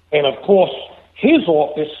 And, of course, his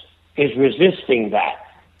office is resisting that.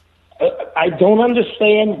 I don't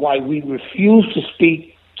understand why we refuse to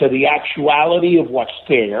speak to the actuality of what's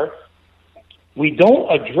there. We don't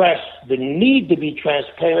address the need to be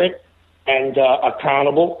transparent and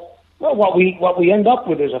accountable. Well, what we end up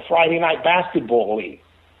with is a Friday night basketball league.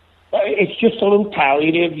 It's just a little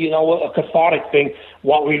palliative, a cathartic thing.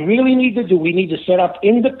 What we really need to do, we need to set up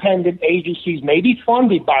independent agencies, maybe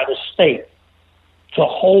funded by the state, to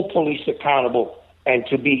hold police accountable and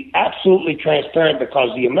to be absolutely transparent,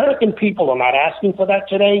 because the American people are not asking for that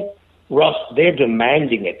today. Russ, they're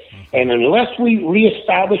demanding it. And unless we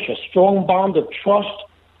reestablish a strong bond of trust,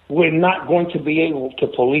 we're not going to be able to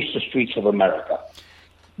police the streets of America.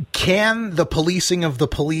 Can the policing of the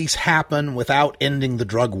police happen without ending the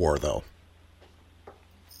drug war, though?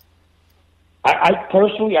 I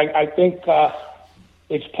personally think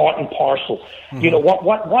it's part and parcel.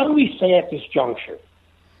 What do we say at this juncture?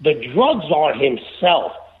 The drug czar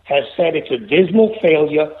himself has said it's a dismal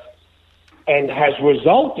failure and has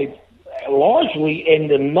resulted largely in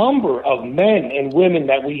the number of men and women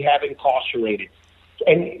that we have incarcerated.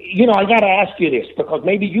 And, I got to ask you this, because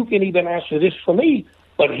maybe you can even answer this for me,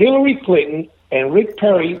 but Hillary Clinton and Rick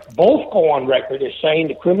Perry both go on record as saying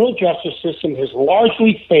the criminal justice system has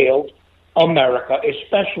largely failed America,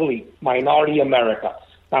 especially minority America.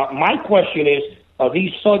 Now, my question is, are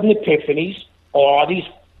these sudden epiphanies, or are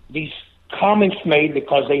these comments made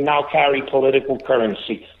because they now carry political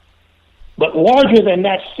currency? But larger than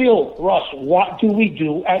that still, Russ, what do we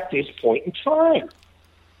do at this point in time?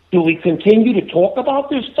 Do we continue to talk about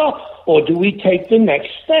this stuff, or do we take the next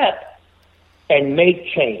step and make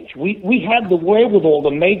change? We have the wherewithal to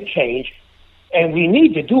make change, and we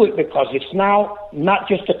need to do it because it's now not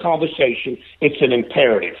just a conversation, it's an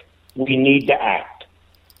imperative. We need to act.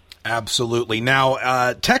 Absolutely.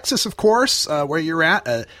 Now, Texas, of course, where you're at,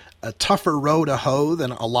 a tougher row to hoe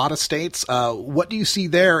than a lot of states. What do you see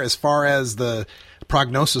there as far as the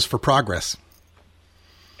prognosis for progress?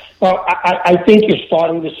 Well, I think you're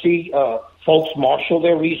starting to see folks marshal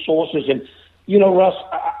their resources. And, you know, Russ,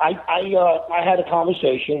 I had a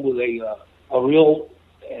conversation with a real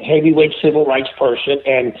heavyweight civil rights person,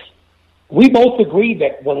 and we both agree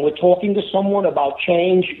that when we're talking to someone about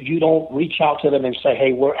change, you don't reach out to them and say,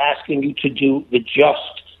 hey, we're asking you to do the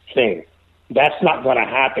just thing. That's not going to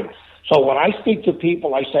happen. So when I speak to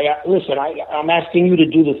people, I say, listen, I'm asking you to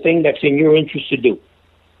do the thing that's in your interest to do,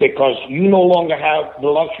 because you no longer have the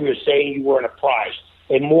luxury of saying you weren't a prize.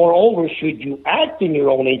 And moreover, should you act in your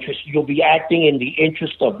own interest, you'll be acting in the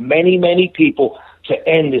interest of many, many people to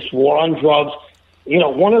end this war on drugs. You know,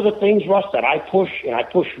 one of the things, Russ, that I push, and I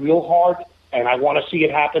push real hard, and I want to see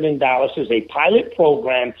it happen in Dallas, is a pilot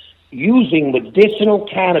program using medicinal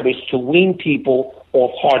cannabis to wean people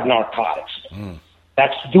off hard narcotics.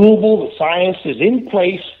 That's doable. The science is in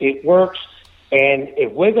place. It works. And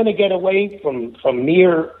if we're going to get away from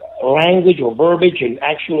mere language or verbiage and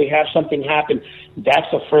actually have something happen, that's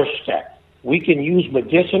the first step. We can use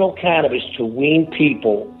medicinal cannabis to wean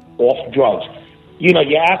people off drugs. You know,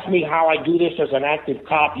 you ask me how I do this as an active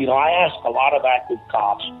cop. You know, I ask a lot of active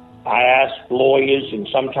cops. I ask lawyers, and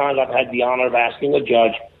sometimes I've had the honor of asking a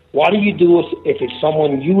judge, what do you do if it's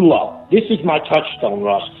someone you love? This is my touchstone,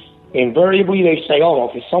 Russ. Invariably, they say, oh,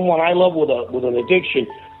 if it's someone I love with an addiction,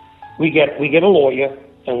 we get a lawyer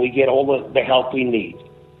and we get all the help we need.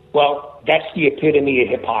 Well, that's the epitome of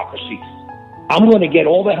hypocrisy. I'm going to get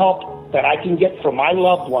all the help that I can get from my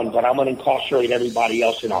loved one, but I'm going to incarcerate everybody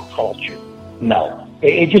else in our culture. No,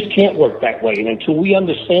 it just can't work that way. And until we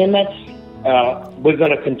understand that, we're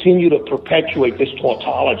going to continue to perpetuate this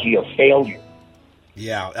tautology of failure.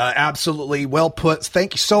 Yeah, absolutely. Well put.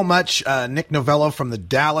 Thank you so much, Nick Novello from the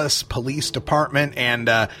Dallas Police Department.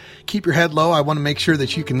 And keep your head low. I want to make sure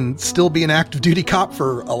that you can still be an active duty cop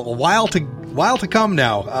for a while to come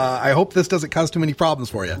now. I hope this doesn't cause too many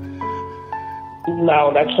problems for you.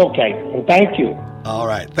 No, that's okay. And thank you. All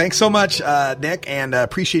right. Thanks so much, Nick, and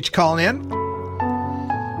appreciate you calling in.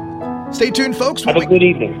 Stay tuned, folks. Have a good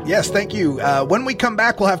evening. Yes, thank you. When we come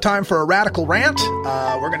back, we'll have time for a radical rant.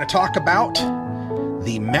 We're going to talk about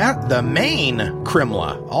the Maine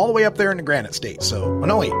Crimla, all the way up there in the Granite State. So,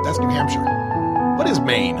 no, wait, that's New Hampshire. What is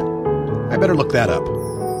Maine? I better look that up.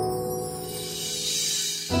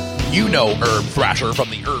 You know Herb Thrasher from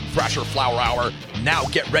the Herb Thrasher Flower Hour. Now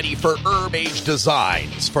get ready for Herb Age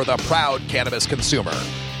Designs for the proud cannabis consumer.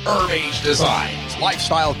 Herb Age Designs,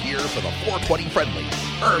 lifestyle gear for the 420 friendly.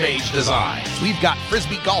 Herb Age Designs, we've got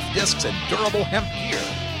Frisbee golf discs and durable hemp gear.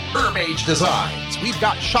 Herb Age Designs, we've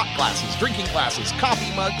got shot glasses, drinking glasses,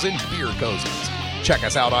 coffee mugs, and beer cozies. Check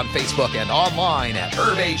us out on Facebook and online at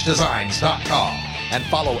herbagedesigns.com. And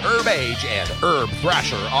follow Herb Age and Herb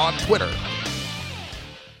Thrasher on Twitter.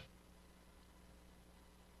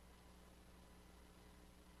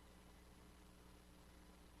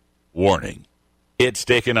 Warning. Hits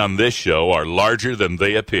taken on this show are larger than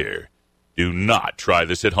they appear. Do not try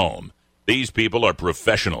this at home. These people are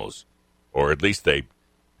professionals, or at least they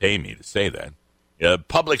pay me to say that. A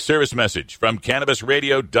public service message from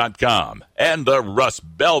CannabisRadio.com and the Russ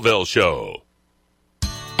Belville Show.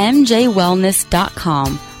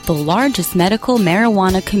 MJWellness.com, the largest medical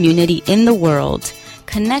marijuana community in the world.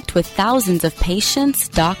 Connect with thousands of patients,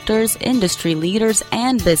 doctors, industry leaders,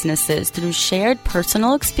 and businesses through shared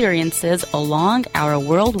personal experiences along our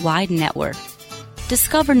worldwide network.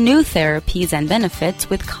 Discover new therapies and benefits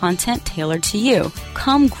with content tailored to you.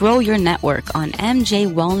 Come grow your network on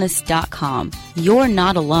MJWellness.com. You're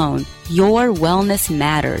not alone. Your wellness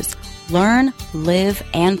matters. Learn, live,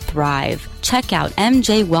 and thrive. Check out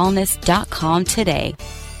MJWellness.com today.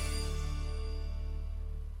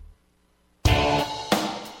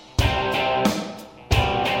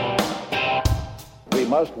 We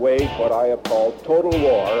must wage what I have called total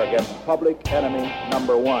war against public enemy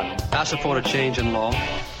number one. I support a change in law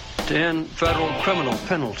to end federal criminal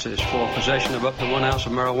penalties for possession of up to 1 ounce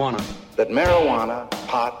of marijuana. That marijuana,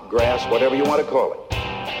 pot, grass, whatever you want to call it,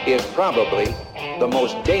 is probably the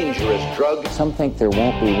most dangerous drug. Some think there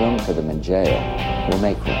won't be room for them in jail. We'll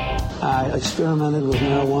make room. I experimented with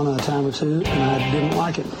marijuana a time or two, and I didn't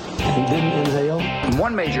like it and didn't inhale.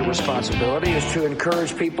 One major responsibility is to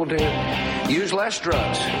encourage people to use less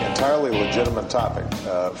drugs. Entirely legitimate topic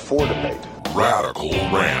for debate. Radical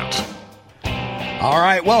Rant. All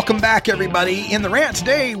right, welcome back, everybody. In the rant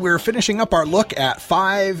today, we're finishing up our look at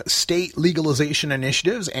 5 state legalization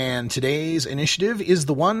initiatives, and today's initiative is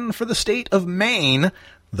the one for the state of Maine,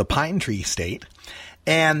 the Pine Tree State,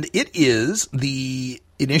 and it is the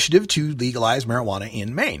initiative to legalize marijuana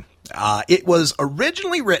in Maine. It was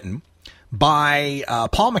originally written by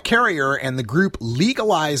Paul McCarrier and the group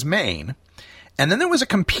Legalize Maine. And then there was a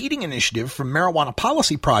competing initiative from Marijuana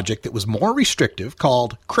Policy Project that was more restrictive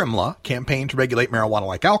called CRMLA, Campaign to Regulate Marijuana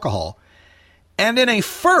Like Alcohol. And in a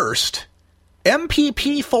first,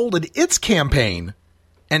 MPP folded its campaign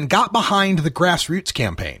and got behind the grassroots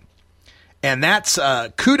campaign. And that's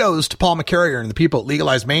kudos to Paul McCarrier and the people at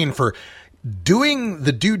Legalize Maine for doing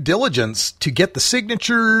the due diligence to get the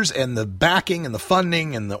signatures and the backing and the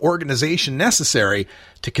funding and the organization necessary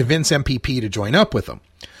to convince MPP to join up with them.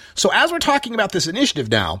 So as we're talking about this initiative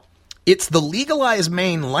now, it's the Legalize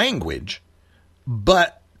Maine language,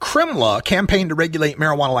 but CRMLA, Campaign to Regulate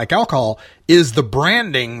Marijuana Like Alcohol, is the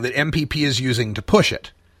branding that MPP is using to push it.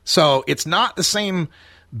 So it's not the same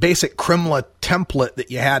basic CRMLA template that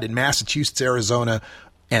you had in Massachusetts, Arizona,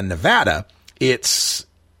 and Nevada. It's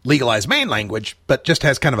Legalize Maine language, but just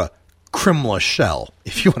has kind of a CRMLA shell,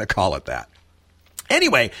 if you want to call it that.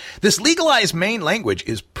 Anyway, this Legalize Maine language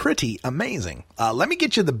is pretty amazing. Let me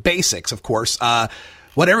get you the basics, of course.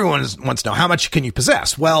 What everyone wants to know, how much can you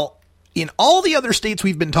possess? Well, in all the other states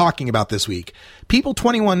we've been talking about this week, people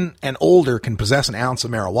 21 and older can possess an ounce of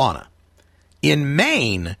marijuana. In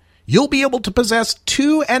Maine, you'll be able to possess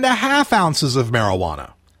 2.5 ounces of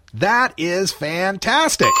marijuana. That is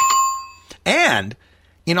fantastic. And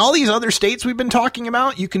in all these other states we've been talking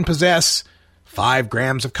about, you can possess 5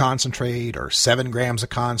 grams of concentrate or 7 grams of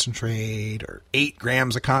concentrate or 8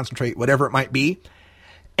 grams of concentrate, whatever it might be.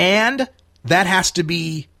 And that has to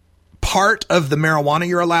be part of the marijuana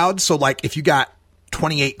you're allowed. So like if you got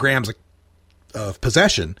 28 grams of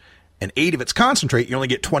possession and 8 of it's concentrate, you only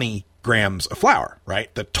get 20 grams of flour,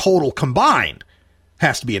 right? The total combined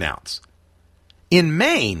has to be an ounce. In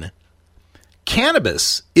Maine,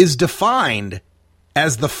 cannabis is defined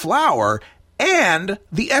as the flour and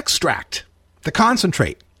the extract, the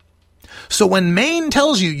concentrate. So when Maine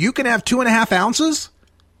tells you you can have 2.5 ounces,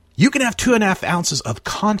 you can have 2.5 ounces of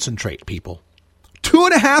concentrate, people.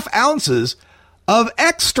 2.5 ounces of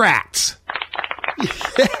extracts.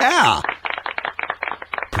 Yeah.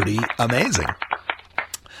 Pretty amazing.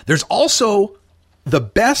 There's also the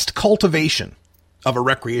best cultivation of a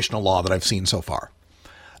recreational law that I've seen so far.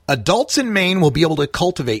 Adults in Maine will be able to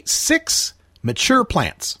cultivate 6 mature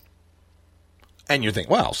plants. And you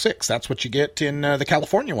think, well, 6, that's what you get in the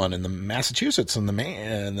California one, and the Massachusetts, and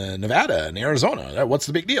the Nevada, and Arizona. What's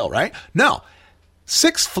the big deal, right? No.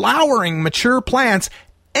 6 flowering mature plants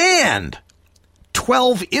and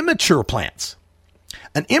 12 immature plants.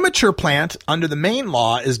 An immature plant under the Maine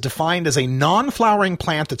law is defined as a non-flowering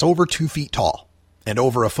plant that's over 2 feet tall and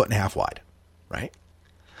over 1.5 feet wide, right?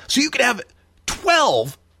 So you could have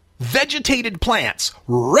 12 vegetated plants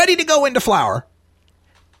ready to go into flower,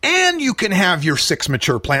 and you can have your 6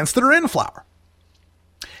 mature plants that are in flower.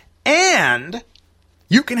 And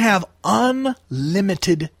you can have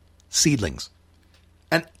unlimited seedlings.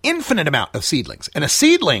 An infinite amount of seedlings. And a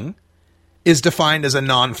seedling is defined as a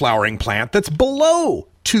non-flowering plant that's below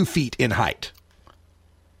 2 feet in height.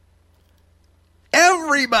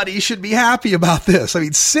 Everybody should be happy about this. I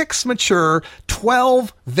mean, 6 mature,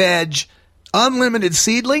 12 veg, unlimited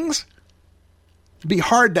seedlings. It'd be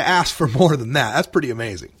hard to ask for more than that. That's pretty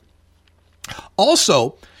amazing.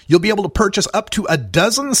 Also, you'll be able to purchase up to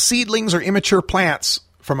 12 seedlings or immature plants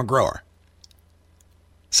from a grower.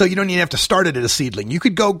 So you don't even have to start it at a seedling. You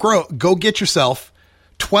could go get yourself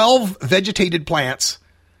 12 vegetated plants,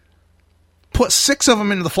 put 6 of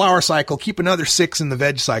them into the flower cycle, keep another 6 in the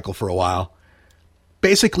veg cycle for a while.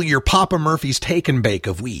 Basically, your Papa Murphy's take and bake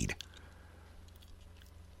of weed.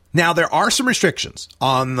 Now, there are some restrictions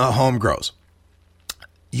on the home grows.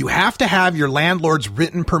 You have to have your landlord's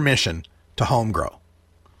written permission to home grow.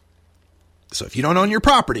 So if you don't own your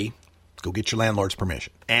property, go get your landlord's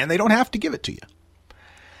permission. And they don't have to give it to you.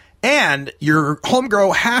 And your home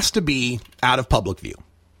grow has to be out of public view.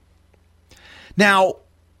 Now,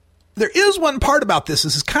 there is one part about this.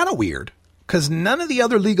 This is kind of weird because none of the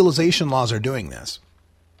other legalization laws are doing this.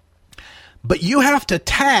 But you have to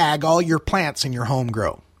tag all your plants in your home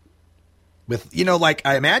grow. With, like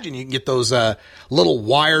I imagine you can get those little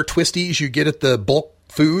wire twisties you get at the bulk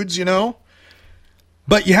foods,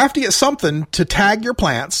 But you have to get something to tag your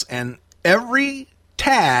plants, and every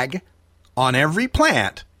tag on every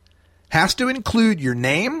plant has to include your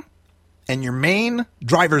name and your Maine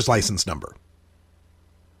driver's license number.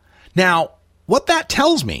 Now, what that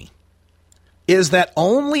tells me is that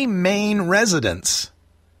only Maine residents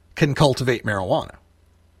can cultivate marijuana,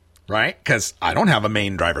 right? Because I don't have a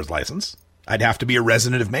Maine driver's license. I'd have to be a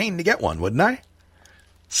resident of Maine to get one, wouldn't I?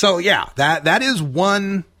 So yeah, that is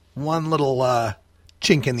one little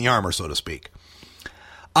chink in the armor, so to speak.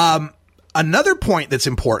 Another point that's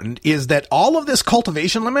important is that all of this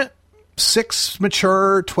cultivation limit, 6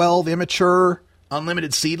 mature, 12 immature,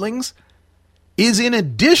 unlimited seedlings, is in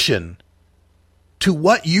addition to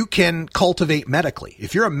what you can cultivate medically.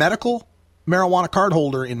 If you're a medical marijuana card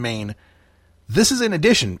holder in Maine, this is in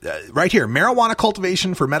addition. Right here, marijuana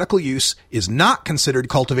cultivation for medical use is not considered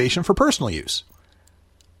cultivation for personal use.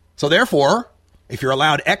 So therefore, if you're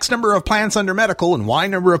allowed X number of plants under medical and Y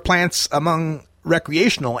number of plants among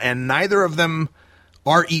recreational, and neither of them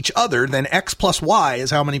are each other, then X plus Y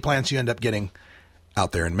is how many plants you end up getting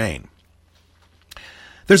out there in Maine.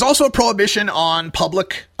 There's also a prohibition on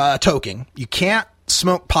public toking. You can't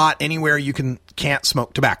smoke pot anywhere you can't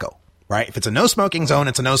smoke tobacco, right? If it's a no smoking zone,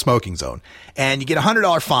 it's a no smoking zone. And you get a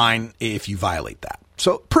 $100 fine if you violate that.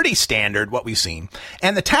 So pretty standard what we've seen.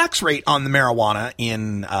 And the tax rate on the marijuana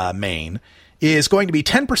in Maine is going to be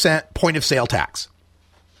 10% point of sale tax.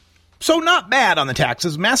 So not bad on the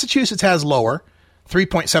taxes. Massachusetts has lower,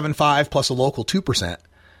 3.75 plus a local 2%.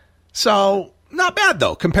 So not bad,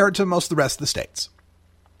 though, compared to most of the rest of the states.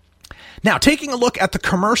 Now, taking a look at the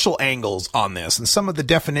commercial angles on this and some of the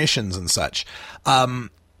definitions and such,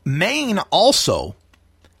 Maine also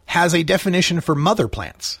has a definition for mother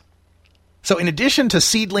plants. So in addition to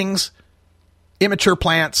seedlings, immature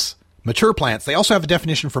plants, mature plants, they also have a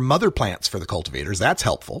definition for mother plants for the cultivators. That's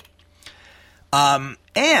helpful.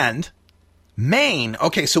 And Maine,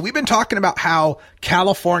 okay, so we've been talking about how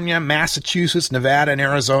California, Massachusetts, Nevada, and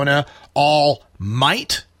Arizona all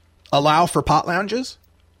might allow for pot lounges.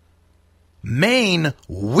 Maine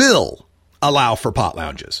will allow for pot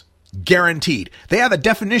lounges. Guaranteed. They have a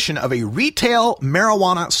definition of a retail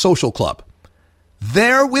marijuana social club.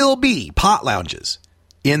 There will be pot lounges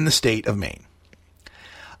in the state of Maine.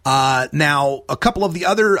 Now, a couple of the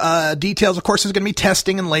other details, of course, is going to be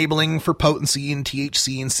testing and labeling for potency and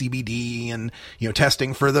THC and CBD and,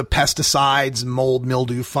 testing for the pesticides, mold,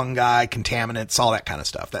 mildew, fungi, contaminants, all that kind of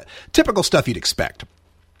stuff. That typical stuff you'd expect.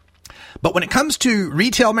 But when it comes to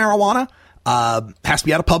retail marijuana, has to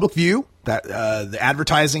be out of public view. That the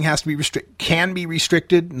advertising has to be can be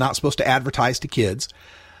restricted, not supposed to advertise to kids.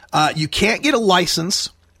 You can't get a license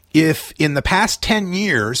if in the past 10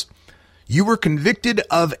 years you were convicted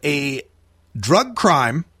of a drug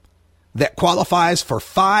crime that qualifies for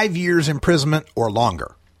 5 years imprisonment or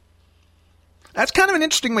longer. That's kind of an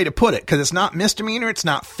interesting way to put it, because it's not misdemeanor, it's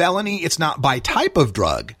not felony, it's not by type of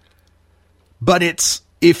drug, but it's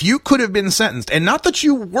if you could have been sentenced, and not that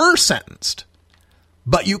you were sentenced,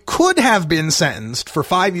 but you could have been sentenced for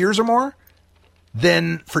 5 years or more,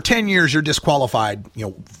 then for 10 years you're disqualified.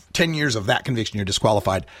 10 years of that conviction, you're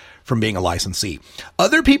disqualified from being a licensee.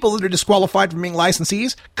 Other people that are disqualified from being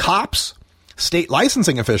licensees, cops, state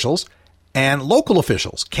licensing officials, and local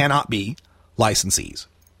officials cannot be licensees.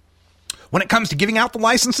 When it comes to giving out the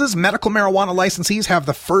licenses, medical marijuana licensees have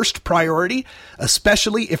the first priority,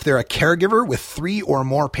 especially if they're a caregiver with 3 or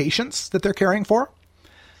more patients that they're caring for.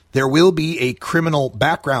 There will be a criminal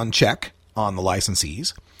background check on the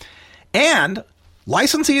licensees. And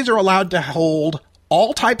licensees are allowed to hold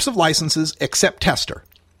all types of licenses except tester.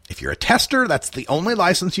 If you're a tester, that's the only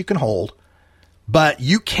license you can hold. But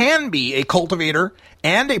you can be a cultivator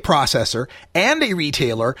and a processor and a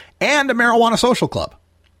retailer and a marijuana social club.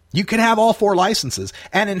 You can have all 4 licenses.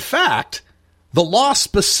 And in fact, the law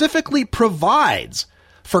specifically provides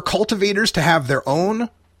for cultivators to have their own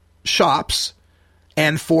shops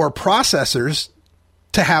and for processors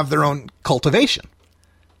to have their own cultivation.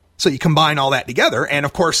 So you combine all that together. And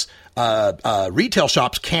of course, retail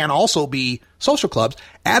shops can also be social clubs.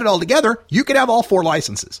 Add it all together, you could have all 4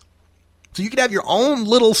 licenses. So you could have your own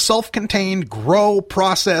little self-contained grow,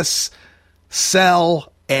 process,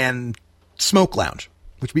 sell, and smoke lounge,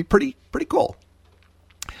 which would be pretty cool.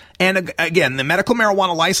 And again, the medical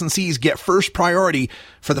marijuana licensees get first priority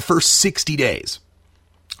for the first 60 days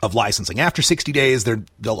of licensing. After 60 days,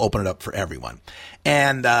 they'll open it up for everyone.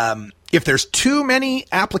 And if there's too many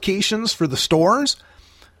applications for the stores,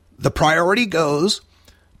 the priority goes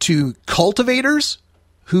to cultivators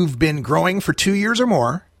who've been growing for 2 years or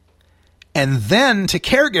more, and then to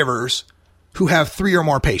caregivers who have 3 or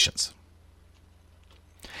more patients.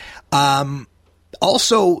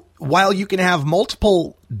 Also, while you can have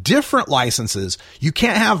multiple different licenses, you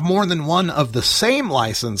can't have more than one of the same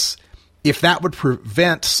license if that would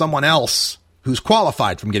prevent someone else who's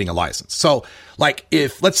qualified from getting a license. So, like,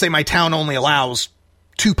 if, let's say my town only allows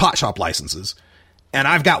 2 pot shop licenses, and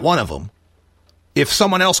I've got one of them, if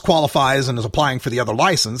someone else qualifies and is applying for the other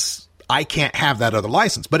license, I can't have that other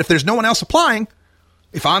license. But if there's no one else applying,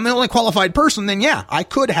 if I'm the only qualified person, then yeah, I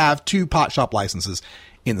could have 2 pot shop licenses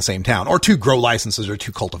in the same town, or 2 grow licenses, or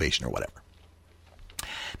 2 cultivation, or whatever.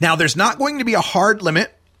 Now, there's not going to be a hard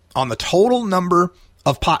limit on the total number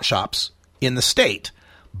of pot shops in the state,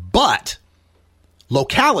 but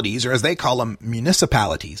localities, or as they call them,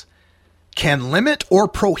 municipalities, can limit or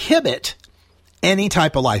prohibit any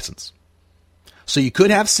type of license. So you could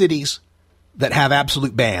have cities that have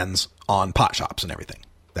absolute bans on pot shops and everything.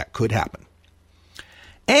 That could happen.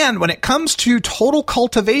 And when it comes to total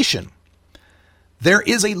cultivation, there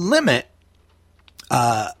is a limit.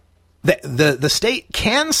 The state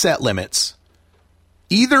can set limits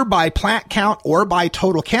either by plant count or by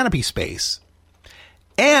total canopy space.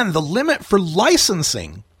 And the limit for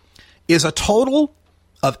licensing is a total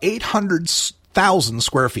of 800,000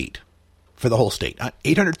 square feet for the whole state.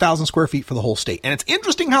 800,000 square feet for the whole state. And it's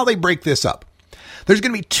interesting how they break this up. There's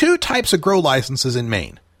going to be 2 types of grow licenses in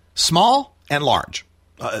Maine, small and large.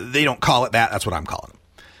 They don't call it that. That's what I'm calling them.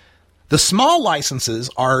 The small licenses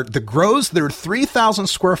are the grows that are 3,000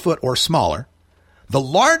 square foot or smaller. The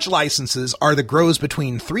large licenses are the grows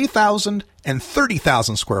between 3,000 and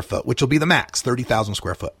 30,000 square foot, which will be the max, 30,000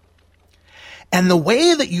 square foot. And the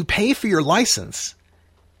way that you pay for your license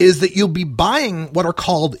is that you'll be buying what are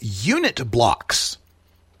called unit blocks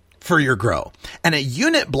for your grow. And a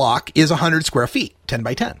unit block is 100 square feet, 10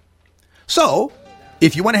 by 10. So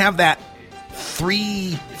if you want to have that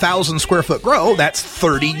 3,000 square foot grow, that's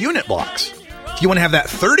 30 unit blocks. If you want to have that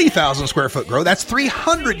 30,000 square foot grow, that's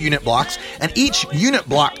 300 unit blocks, and each unit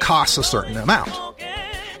block costs a certain amount.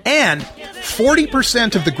 And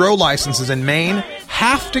 40% of the grow licenses in Maine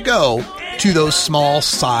have to go to those small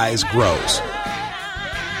size grows.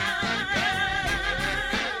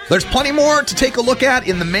 There's plenty more to take a look at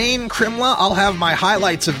in the Maine Crimla. I'll have my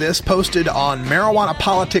highlights of this posted on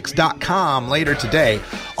marijuanapolitics.com later today.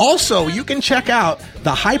 Also, you can check out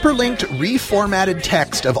the hyperlinked reformatted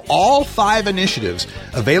text of all 5 initiatives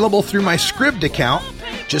available through my Scribd account.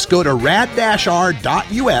 Just go to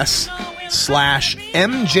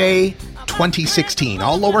rad-r.us/MJ2016.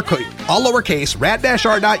 All lowercase,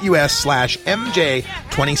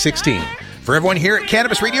 rad-r.us/MJ2016. For everyone here at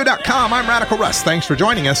CannabisRadio.com, I'm Radical Russ. Thanks for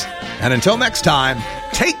joining us. And until next time,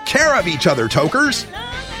 take care of each other, tokers.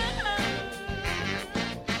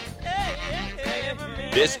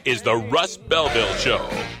 This is the Russ Belville Show.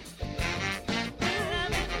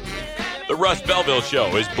 The Russ Belville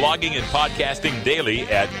Show is blogging and podcasting daily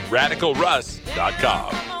at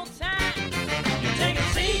RadicalRuss.com. You take a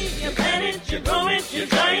seed, you plant it, you grow it, you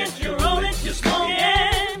dry it, you roll it, you smoke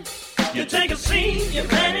it. You take a seed, you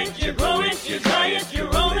plant it, you grow it, you dry it, you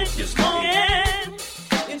roll it, you smoke it.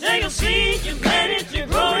 You take a seed, you plant it, you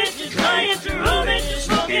grow it, you dry it, you roll it, you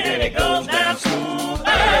smoke it, and it goes down smooth.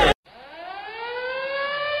 Hey!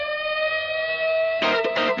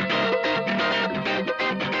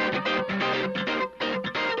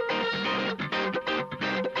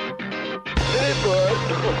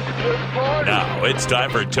 Now it's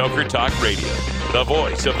time for Toker Talk Radio, the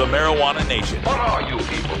voice of the marijuana nation. What are you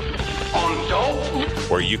people? On dope?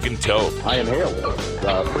 Where you can toke. I inhale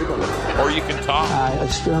frequently. Or you can talk. I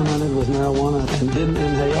experimented with marijuana and didn't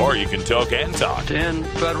inhale. Or you can toke and talk. 10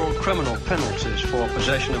 federal criminal penalties for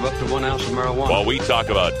possession of up to 1 ounce of marijuana. While we talk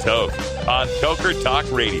about toke on Toker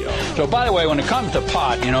Talk Radio. So, by the way, when it comes to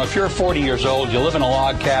pot, if you're 40 years old, you live in a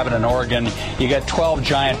log cabin in Oregon, you got 12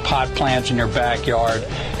 giant pot plants in your backyard,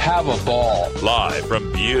 have a ball. Live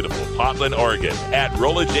from beautiful Portland, Oregon at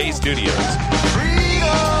Rolla J Studios.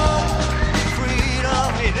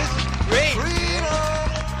 Hey, this is great.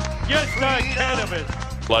 Get that cannabis.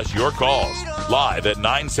 Plus your calls live at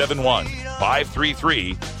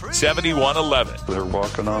 971-533-7111. They're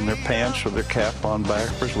walking on their pants with their cap on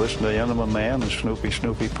backwards, listening to Enema Man and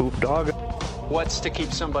Snoopy Poop Dog. What's to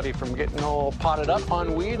keep somebody from getting all potted up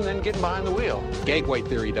on weed and then getting behind the wheel? Gateway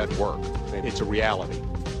theory doesn't work. It's a reality.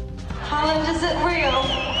 Holland, is it real?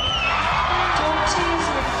 Don't tease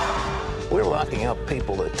me. We're locking up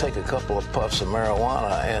people that take a couple of puffs of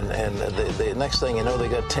marijuana, and the next thing you know, they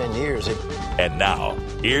got 10 years. And now,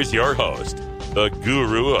 here's your host, the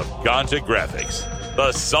guru of ganja graphics,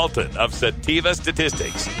 the sultan of sativa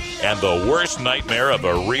statistics, and the worst nightmare of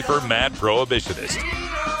a reefer mad prohibitionist.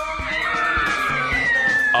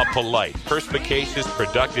 A polite, perspicacious,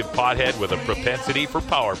 productive pothead with a propensity for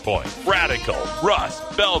PowerPoint. Radical Russ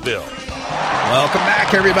Belville. Welcome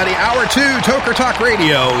back, everybody. Hour 2, Toker Talk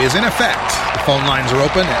Radio is in effect. The phone lines are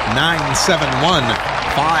open at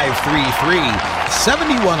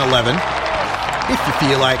 971-533-7111. If you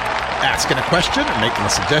feel like asking a question or making a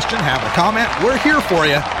suggestion, have a comment, we're here for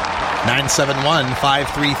you.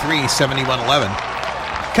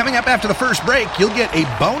 971-533-7111. Coming up after the first break, you'll get a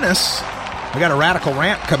bonus. We got a radical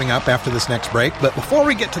rant coming up after this next break. But before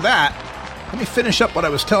we get to that, let me finish up what I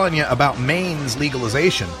was telling you about Maine's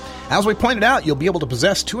legalization. As we pointed out, you'll be able to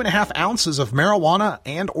possess 2.5 ounces of marijuana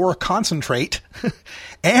and or concentrate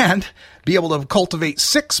and be able to cultivate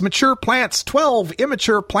 6 mature plants, 12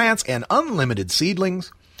 immature plants, and unlimited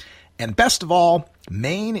seedlings. And best of all,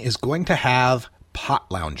 Maine is going to have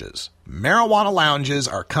pot lounges. Marijuana lounges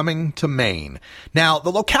are coming to Maine. Now,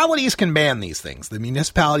 the localities can ban these things. The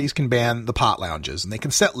municipalities can ban the pot lounges, and they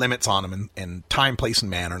can set limits on them and time, place,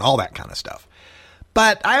 and manner, and all that kind of stuff.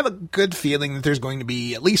 But I have a good feeling that there's going to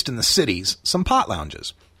be, at least in the cities, some pot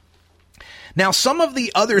lounges. Now, some of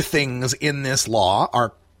the other things in this law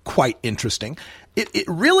are quite interesting. It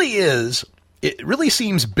really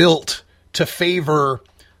seems built to favor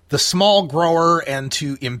the small grower and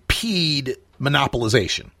to impede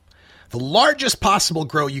monopolization. The largest possible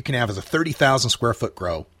grow you can have is a 30,000 square foot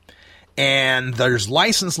grow. And there's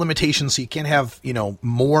license limitations, so you can't have,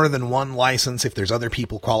 more than one license if there's other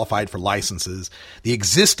people qualified for licenses. The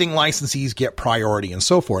existing licensees get priority and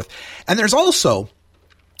so forth. And there's also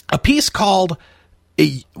a piece called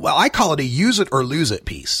I call it a use it or lose it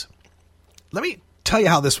piece. Let me tell you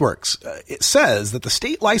how this works. It says that the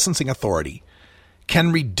state licensing authority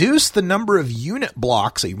can reduce the number of unit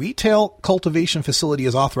blocks a retail cultivation facility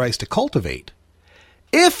is authorized to cultivate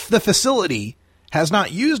if the facility has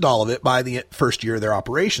not used all of it by the first year of their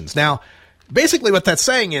operations. Now, basically what that's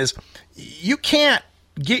saying is you can't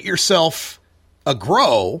get yourself a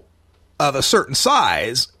grow of a certain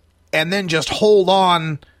size and then just hold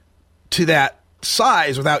on to that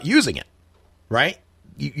size without using it, right?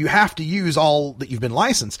 You have to use all that you've been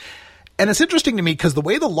licensed. And it's interesting to me because the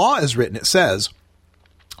way the law is written, it says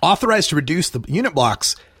authorized to reduce the unit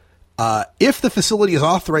blocks if the facility is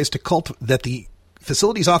authorized to cultivate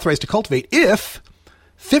if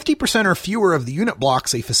 50% or fewer of the unit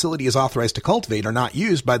blocks a facility is authorized to cultivate are not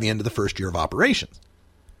used by the end of the first year of operations.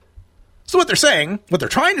 So what they're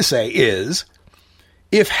trying to say is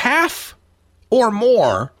if half or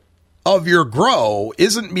more of your grow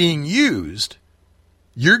isn't being used,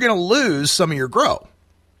 you're going to lose some of your grow.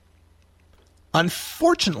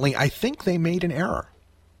 Unfortunately, I think they made an error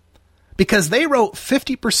because they wrote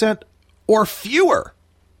 50% or fewer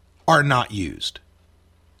are not used.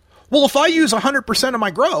 Well, if I use 100% of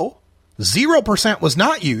my grow, 0% was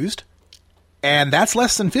not used, and that's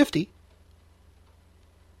less than 50.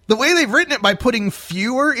 The way they've written it by putting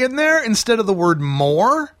fewer in there instead of the word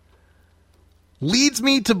more leads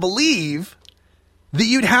me to believe that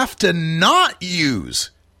you'd have to not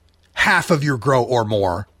use half of your grow or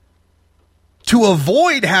more to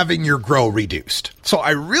avoid having your grow reduced. So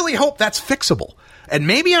I really hope that's fixable. And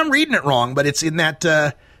maybe I'm reading it wrong, but it's in that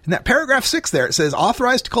paragraph 6 there. It says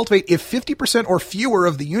authorized to cultivate if 50% or fewer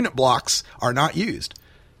of the unit blocks are not used.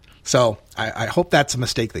 So I hope that's a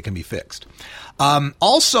mistake that can be fixed.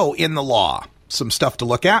 Also in the law, some stuff to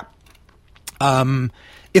look at.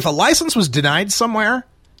 If a license was denied somewhere,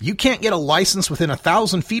 you can't get a license within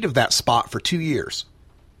 1,000 feet of that spot for 2 years.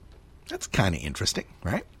 That's kind of interesting,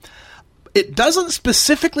 right? It doesn't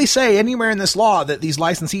specifically say anywhere in this law that these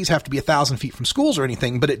licensees have to be 1,000 feet from schools or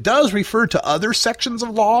anything, but it does refer to other sections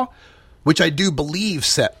of law, which I do believe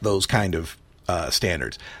set those kind of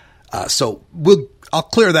standards. So I'll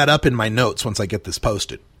clear that up in my notes once I get this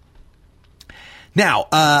posted. Now,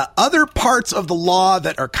 other parts of the law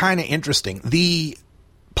that are kind of interesting. The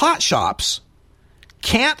pot shops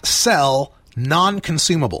can't sell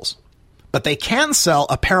non-consumables, but they can sell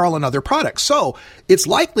apparel and other products. So it's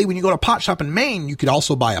likely when you go to a pot shop in Maine, you could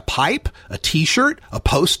also buy a pipe, a t-shirt, a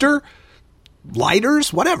poster,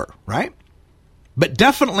 lighters, whatever, right? But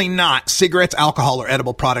definitely not cigarettes, alcohol, or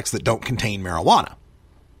edible products that don't contain marijuana.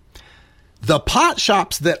 The pot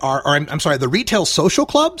shops that the retail social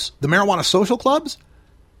clubs, the marijuana social clubs,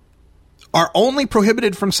 are only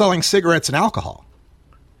prohibited from selling cigarettes and alcohol.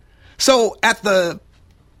 So at the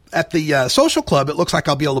social club, it looks like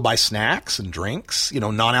I'll be able to buy snacks and drinks,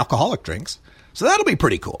 non-alcoholic drinks. So that'll be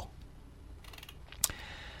pretty cool.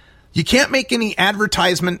 You can't make any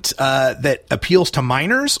advertisement that appeals to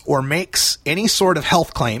minors or makes any sort of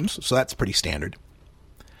health claims. So that's pretty standard.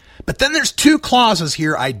 But then there's 2 clauses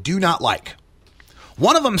here I do not like.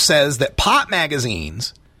 One of them says that pot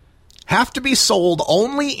magazines have to be sold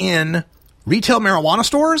only in retail marijuana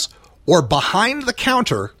stores or behind the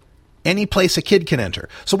counter any place a kid can enter.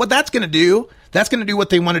 So what that's going to do what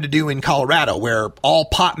they wanted to do in Colorado, where all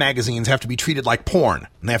pot magazines have to be treated like porn,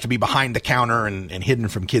 and they have to be behind the counter and hidden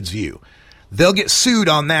from kids' view. They'll get sued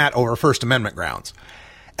on that over First Amendment grounds.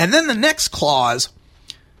 And then the next clause,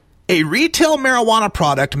 a retail marijuana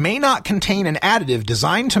product may not contain an additive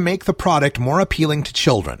designed to make the product more appealing to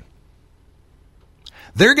children.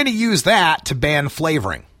 They're going to use that to ban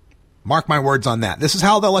flavoring. Mark my words on that. This is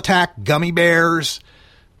how they'll attack gummy bears,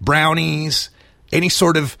 brownies, any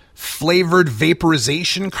sort of flavored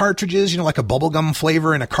vaporization cartridges, like a bubblegum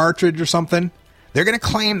flavor in a cartridge or something. They're going to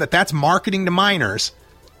claim that that's marketing to minors,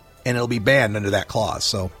 and it'll be banned under that clause.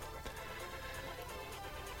 So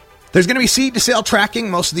there's going to be seed to sale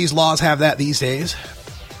tracking. Most of these laws have that these days.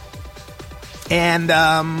 And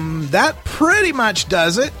that pretty much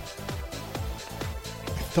does it.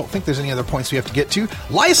 Don't think there's any other points we have to get to.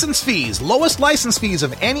 License fees. Lowest license fees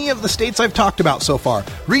of any of the states I've talked about so far.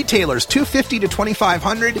 Retailers, $250 to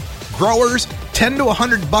 $2,500. Growers, $10 to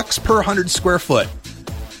 $100 per 100 square foot.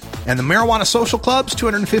 And the marijuana social clubs,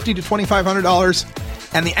 $250 to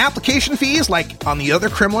 $2,500. And the application fees, like on the other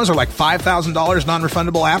criminals, are like $5,000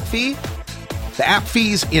 non-refundable app fee. The app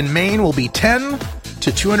fees in Maine will be $10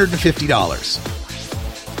 to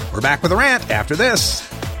 $250. We're back with a rant after this.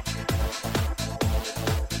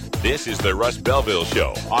 This is the Russ Belville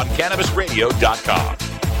Show on CannabisRadio.com.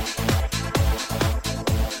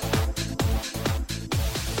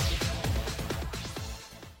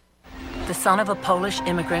 The son of a Polish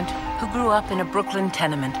immigrant who grew up in a Brooklyn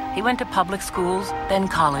tenement. He went to public schools, then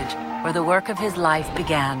college, where the work of his life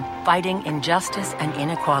began, fighting injustice and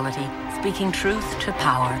inequality, speaking truth to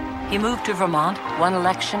power. He moved to Vermont, won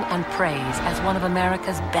election and praise as one of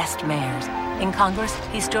America's best mayors. In Congress,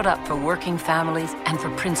 he stood up for working families and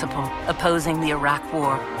for principle, opposing the Iraq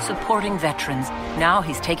War, supporting veterans. Now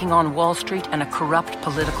he's taking on Wall Street and a corrupt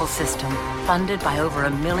political system, funded by over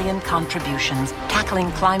 1 million contributions,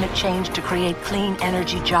 tackling climate change to create clean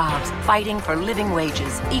energy jobs, fighting for living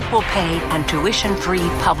wages, equal pay, and tuition-free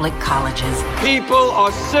public colleges. People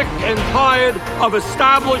are sick and tired of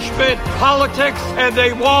establishment politics, and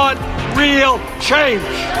they want real change.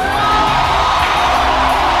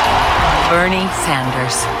 Bernie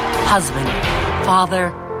Sanders, husband,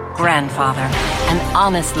 father, grandfather, an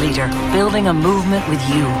honest leader, building a movement with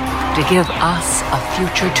you to give us a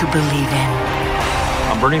future to believe in.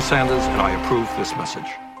 I'm Bernie Sanders, and I approve this message.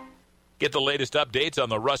 Get the latest updates on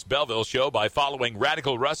the Russ Belville Show by following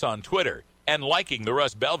Radical Russ on Twitter and liking the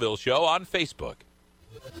Russ Belville Show on Facebook.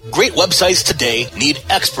 Great websites today need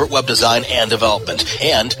expert web design and development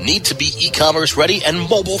and need to be e-commerce ready and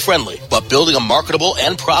mobile friendly. But building a marketable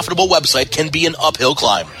and profitable website can be an uphill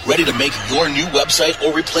climb. Ready to make your new website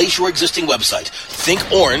or replace your existing website?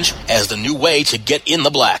 Think Orange as the new way to get in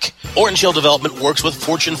the black. Orange Hill Development works with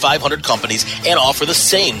Fortune 500 companies and offer the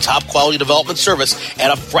same top quality development service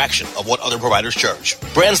at a fraction of what other providers charge.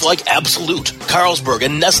 Brands like Absolute, Carlsberg,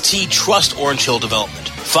 and Nestea trust Orange Hill Development.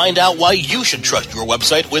 Find out why you should trust your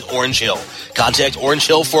website with Orange Hill. Contact Orange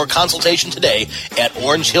Hill for a consultation today at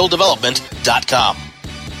orangehilldevelopment.com.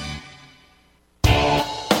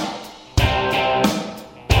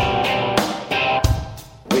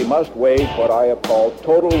 We must wage what I have called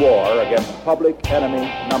total war against public enemy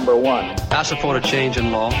number one. I support a change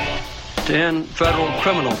in law to end federal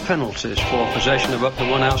criminal penalties for possession of up to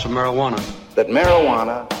 1 ounce of marijuana. That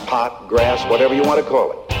marijuana, pot, grass, whatever you want to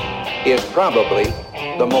call it, is probably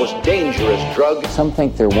the most dangerous drug. Some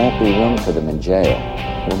think there won't be room for them in jail.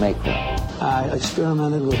 We'll make room. I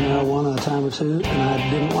experimented with marijuana a time or two, and I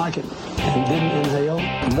didn't like it and didn't inhale.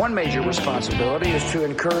 One major responsibility is to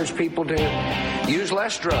encourage people to use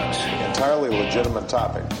less drugs. Entirely legitimate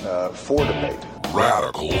topic for debate.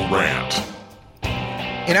 Radical Rant.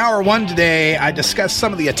 In Hour 1 today, I discussed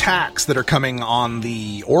some of the attacks that are coming on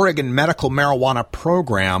the Oregon medical marijuana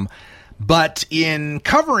program. But in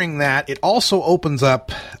covering that, it also opens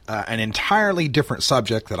up an entirely different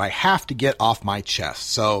subject that I have to get off my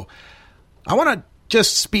chest. So I want to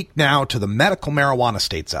just speak now to the medical marijuana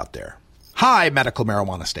states out there. Hi, medical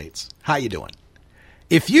marijuana states. How you doing?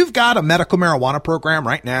 If you've got a medical marijuana program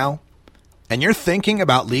right now, and you're thinking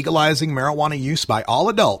about legalizing marijuana use by all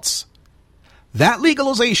adults, that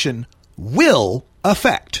legalization will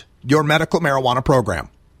affect your medical marijuana program.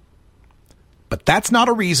 But that's not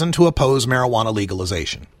a reason to oppose marijuana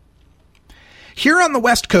legalization. Here on the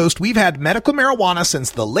West Coast, we've had medical marijuana since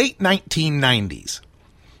the late 1990s.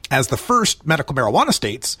 As the first medical marijuana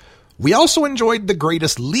states, we also enjoyed the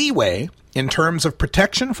greatest leeway in terms of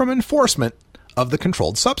protection from enforcement of the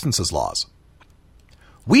controlled substances laws.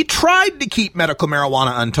 We tried to keep medical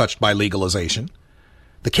marijuana untouched by legalization.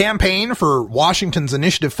 The campaign for Washington's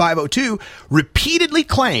Initiative 502 repeatedly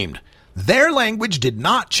claimed their language did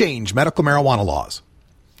not change medical marijuana laws.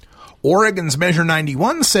 Oregon's Measure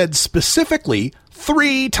 91 said specifically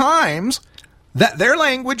 3 times that their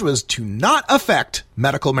language was to not affect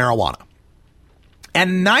medical marijuana.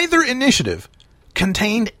 And neither initiative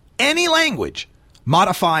contained any language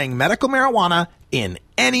modifying medical marijuana in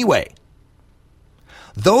any way.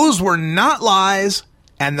 Those were not lies,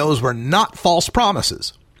 and those were not false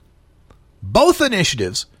promises. Both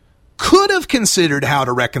initiatives could have considered how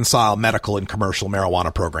to reconcile medical and commercial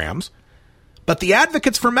marijuana programs, but the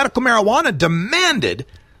advocates for medical marijuana demanded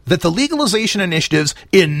that the legalization initiatives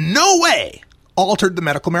in no way altered the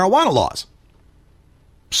medical marijuana laws.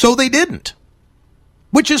 So they didn't.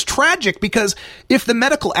 Which is tragic, because if the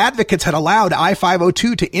medical advocates had allowed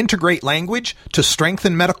I-502 to integrate language to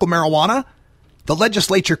strengthen medical marijuana, the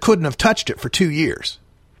legislature couldn't have touched it for 2 years.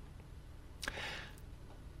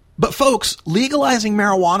 But folks, legalizing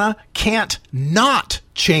marijuana can't not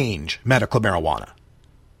change medical marijuana.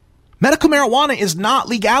 Medical marijuana is not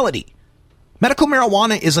legality. Medical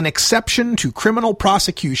marijuana is an exception to criminal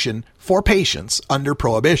prosecution for patients under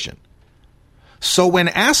prohibition. So when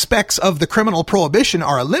aspects of the criminal prohibition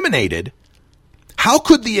are eliminated, how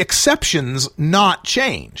could the exceptions not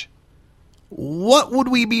change? What would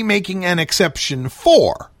we be making an exception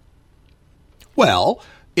for? Well,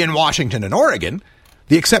 in Washington and Oregon,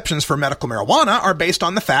 the exceptions for medical marijuana are based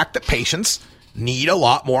on the fact that patients need a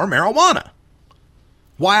lot more marijuana.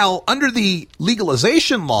 While under the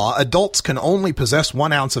legalization law, adults can only possess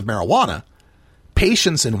 1 ounce of marijuana,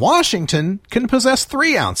 patients in Washington can possess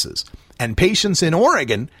 3 ounces, and patients in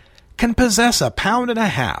Oregon can possess 1.5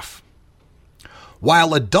 pounds.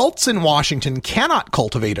 While adults in Washington cannot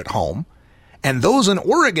cultivate at home, and those in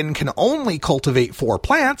Oregon can only cultivate 4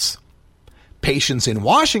 plants, patients in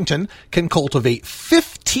Washington can cultivate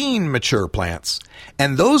 15 mature plants,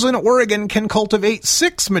 and those in Oregon can cultivate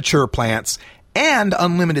 6 mature plants and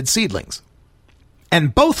unlimited seedlings.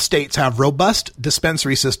 And both states have robust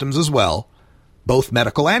dispensary systems as well, both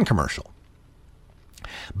medical and commercial.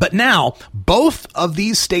 But now, both of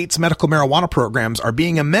these states' medical marijuana programs are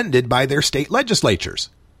being amended by their state legislatures.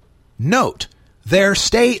 Note, their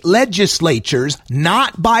state legislatures,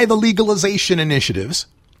 not by the legalization initiatives,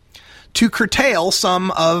 to curtail some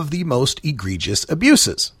of the most egregious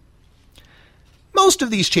abuses. Most of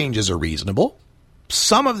these changes are reasonable.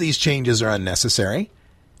 Some of these changes are unnecessary,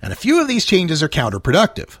 and a few of these changes are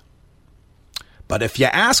counterproductive. But if you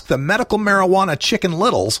ask the medical marijuana chicken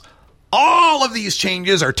littles, all of these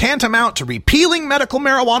changes are tantamount to repealing medical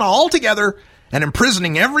marijuana altogether and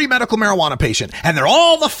imprisoning every medical marijuana patient, and they're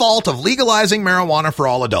all the fault of legalizing marijuana for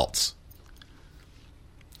all adults.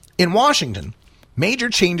 In Washington, major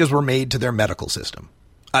changes were made to their medical system,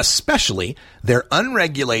 especially their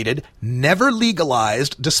unregulated, never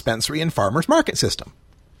legalized dispensary and farmers market system.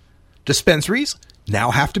 Dispensaries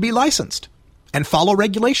now have to be licensed and follow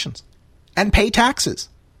regulations and pay taxes,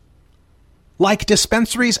 like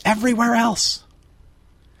dispensaries everywhere else.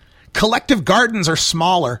 Collective gardens are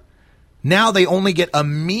smaller. Now they only get a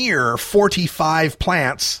mere 45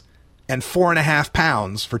 plants and 4.5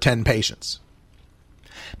 pounds for 10 patients.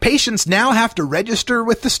 Patients now have to register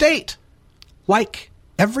with the state, like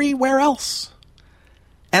everywhere else.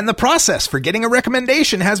 And the process for getting a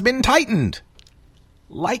recommendation has been tightened,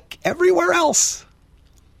 like everywhere else.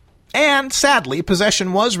 And sadly,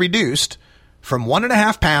 possession was reduced from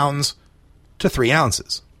 1.5 pounds to 3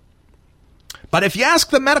 ounces. But if you ask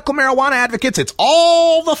the medical marijuana advocates, it's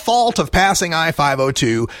all the fault of passing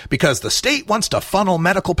I-502 because the state wants to funnel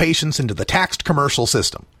medical patients into the taxed commercial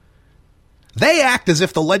system. They act as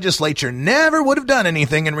if the legislature never would have done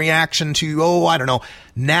anything in reaction to,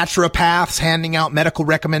 naturopaths handing out medical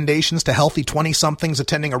recommendations to healthy 20-somethings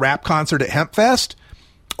attending a rap concert at Hempfest,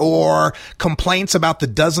 or complaints about the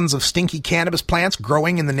dozens of stinky cannabis plants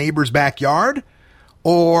growing in the neighbor's backyard,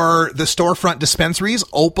 or the storefront dispensaries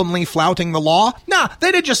openly flouting the law. Nah,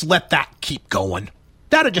 they'd have just let that keep going.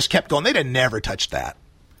 That had just kept going. They'd have never touched that.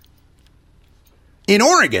 In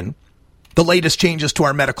Oregon, the latest changes to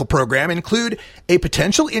our medical program include a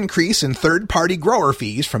potential increase in third-party grower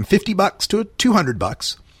fees from $50 to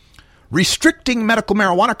 $200, restricting medical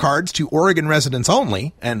marijuana cards to Oregon residents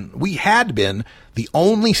only, and we had been the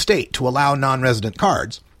only state to allow non-resident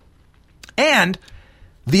cards, and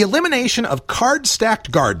the elimination of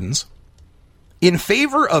card-stacked gardens in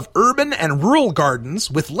favor of urban and rural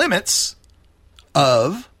gardens with limits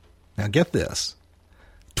of, now get this,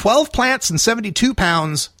 12 plants and 72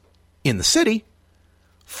 pounds in the city,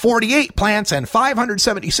 48 plants and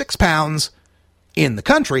 576 pounds in the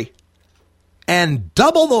country, and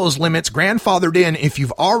double those limits grandfathered in if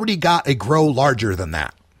you've already got a grow larger than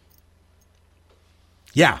that.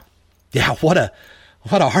 Yeah, what a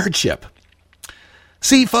hardship.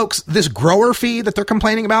 See, folks, this grower fee that they're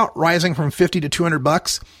complaining about, rising from $50 to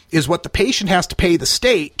 $200, is what the patient has to pay the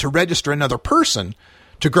state to register another person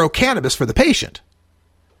to grow cannabis for the patient.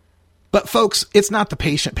 But folks, it's not the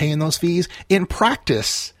patient paying those fees. In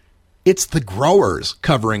practice, it's the growers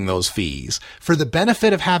covering those fees for the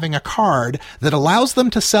benefit of having a card that allows them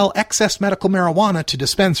to sell excess medical marijuana to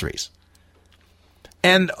dispensaries.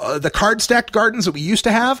 And the card-stacked gardens that we used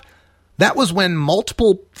to have, that was when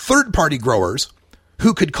multiple third-party growers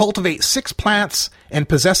who could cultivate 6 plants and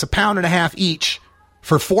possess 1.5 pounds each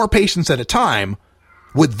for 4 patients at a time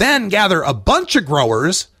would then gather a bunch of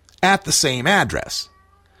growers at the same address.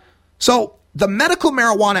 So the medical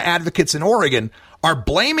marijuana advocates in Oregon are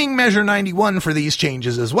blaming Measure 91 for these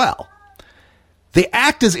changes as well. They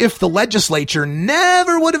act as if the legislature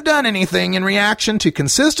never would have done anything in reaction to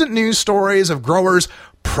consistent news stories of growers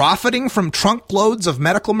profiting from trunk loads of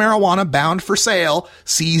medical marijuana bound for sale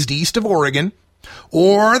seized east of Oregon,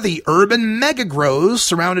 or the urban mega grows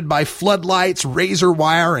surrounded by floodlights, razor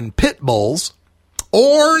wire, and pit bulls,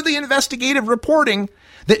 or the investigative reporting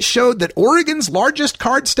that showed that Oregon's largest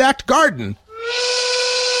card-stacked garden,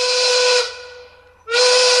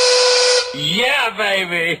 yeah,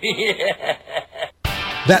 baby.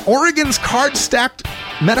 that Oregon's card-stacked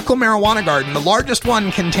medical marijuana garden, the largest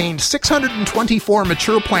one, contained 624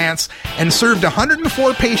 mature plants and served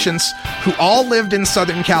 104 patients who all lived in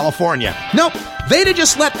Southern California. Nope, they'd have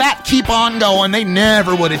just let that keep on going. They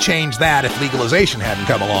never would have changed that if legalization hadn't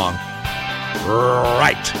come along.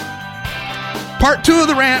 Right. Part 2 of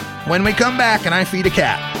the rant when we come back and I feed a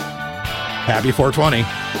cat. Happy 420.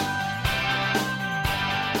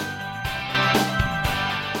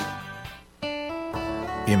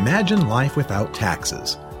 Imagine life without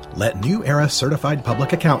taxes. Let New Era Certified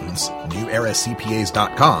Public Accountants,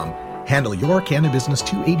 NewEraCPAs.com, handle your Cannabusiness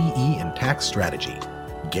 280E and tax strategy.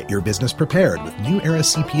 Get your business prepared with New Era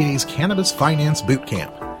CPA's Cannabis Finance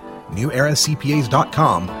Bootcamp.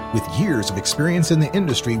 NewEraCPAs.com, with years of experience in the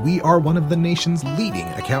industry, we are one of the nation's leading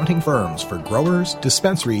accounting firms for growers,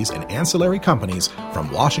 dispensaries, and ancillary companies from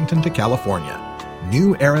Washington to California.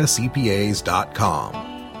 NewEraCPAs.com.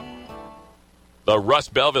 The Russ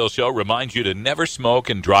Belville Show reminds you to never smoke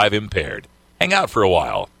and drive impaired. Hang out for a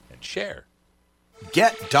while and share.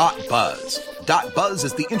 Get.Buzz. .Buzz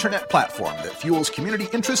is the internet platform that fuels community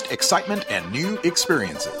interest, excitement, and new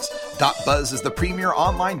experiences. .Buzz is the premier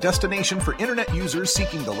online destination for internet users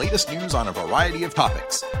seeking the latest news on a variety of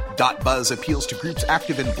topics. .Buzz appeals to groups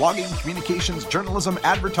active in blogging, communications, journalism,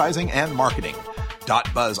 advertising, and marketing.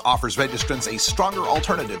 .Buzz offers registrants a stronger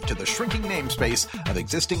alternative to the shrinking namespace of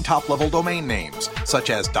existing top-level domain names,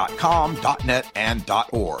 such as .com, .net, and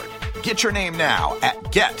 .org. Get your name now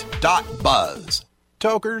at get.buzz.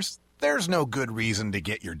 Tokers, there's no good reason to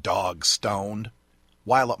get your dog stoned.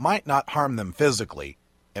 While it might not harm them physically,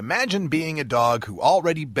 imagine being a dog who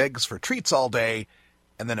already begs for treats all day,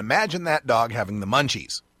 and then imagine that dog having the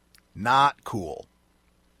munchies. Not cool.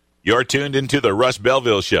 You're tuned into the Russ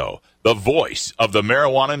Belville Show, the voice of the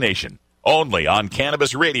marijuana nation, only on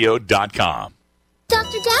CannabisRadio.com.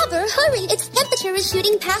 Dr. Dabber, hurry! Its temperature is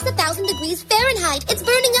shooting past 1,000 degrees Fahrenheit. It's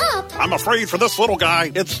burning up. I'm afraid for this little guy,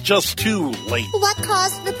 it's just too late. What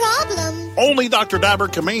caused the problem? Only Dr. Dabber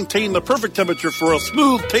can maintain the perfect temperature for a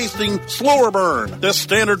smooth-tasting, slower burn. This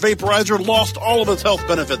standard vaporizer lost all of its health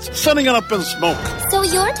benefits, sending it up in smoke. So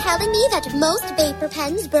you're telling me that most vapor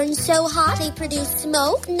pens burn so hot they produce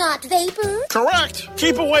smoke, not vapor? Correct.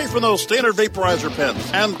 Keep away from those standard vaporizer pens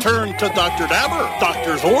and turn to Dr. Dabber.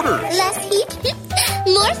 Doctor's orders. Less heat,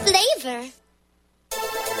 more flavor.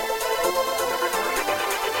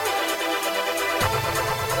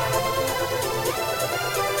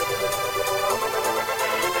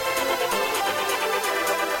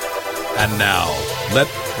 And now, let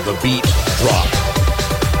the beat drop.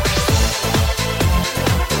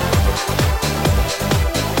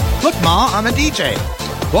 Look, Ma, I'm a DJ.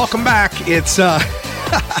 Welcome back. It's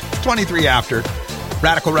 23 after.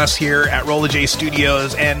 Radical Russ here at Rolla J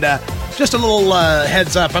Studios. And just a little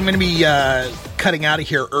heads up, I'm going to be cutting out of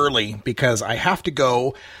here early because I have to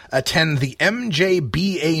go attend the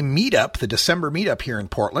MJBA meetup, the December meetup here in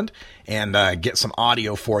Portland, and get some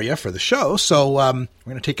audio for you for the show. So we're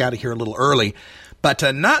going to take out of here a little early, but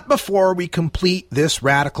not before we complete this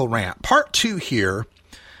radical rant. Part 2 here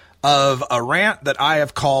of a rant that I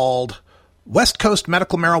have called West Coast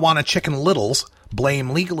Medical Marijuana Chicken Littles Blame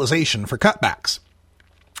Legalization for Cutbacks.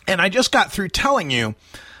 And I just got through telling you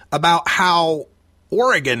about how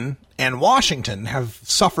Oregon and Washington have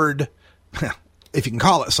suffered, if you can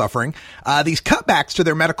call it suffering, these cutbacks to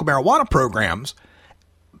their medical marijuana programs.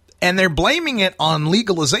 And they're blaming it on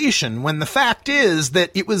legalization when the fact is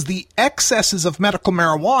that it was the excesses of medical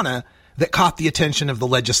marijuana that caught the attention of the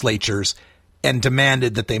legislatures and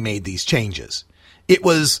demanded that they made these changes. It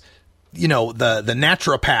was, the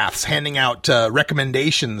naturopaths handing out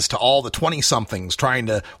recommendations to all the 20-somethings trying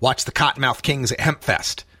to watch the Cottonmouth Kings at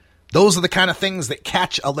Hempfest. Those are the kind of things that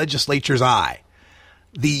catch a legislature's eye.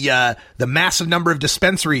 The massive number of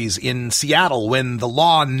dispensaries in Seattle when the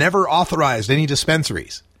law never authorized any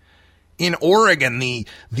dispensaries. In Oregon, the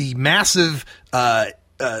massive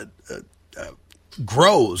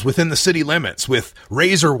grows within the city limits with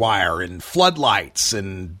razor wire and floodlights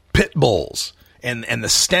and pit bulls and the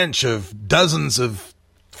stench of dozens of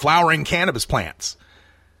flowering cannabis plants.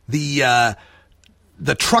 The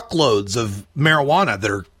truckloads of marijuana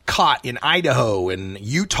that are caught in Idaho and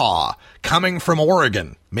Utah coming from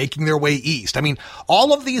Oregon, making their way east. I mean,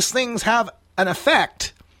 all of these things have an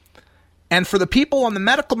effect. And for the people on the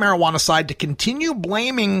medical marijuana side to continue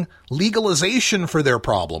blaming legalization for their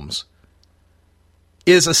problems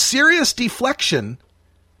is a serious deflection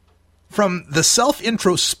from the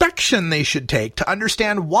self-introspection they should take to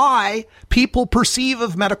understand why people perceive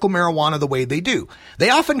of medical marijuana the way they do. They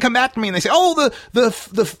often come back to me and they say, oh,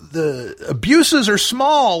 the abuses are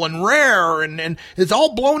small and rare and it's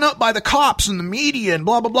all blown up by the cops and the media and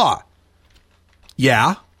blah, blah, blah.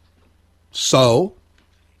 Yeah. So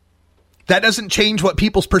that doesn't change what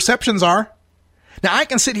people's perceptions are. Now, I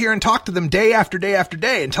can sit here and talk to them day after day after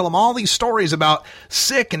day and tell them all these stories about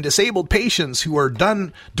sick and disabled patients who are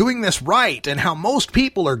doing this right and how most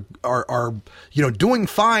people are doing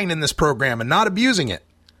fine in this program and not abusing it.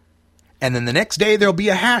 And then the next day there'll be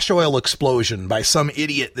a hash oil explosion by some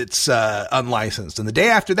idiot that's unlicensed. And the day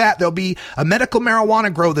after that there'll be a medical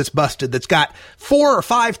marijuana grow that's busted that's got 4 or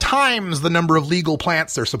 5 times the number of legal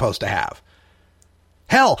plants they're supposed to have.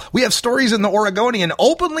 Hell, we have stories in the Oregonian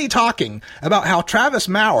openly talking about how Travis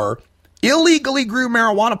Maurer illegally grew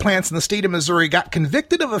marijuana plants in the state of Missouri, got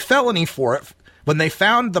convicted of a felony for it when they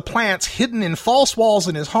found the plants hidden in false walls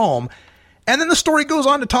in his home. And then the story goes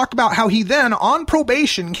on to talk about how he then, on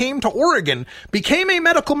probation, came to Oregon, became a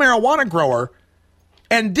medical marijuana grower,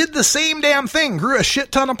 and did the same damn thing, grew a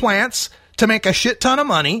shit ton of plants to make a shit ton of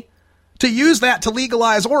money, to use that to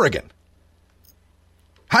legalize Oregon.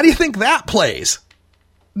 How do you think that plays?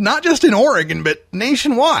 Not just in Oregon, but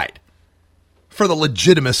nationwide, for the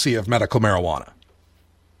legitimacy of medical marijuana.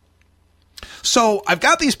 So I've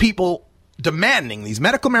got these people demanding, these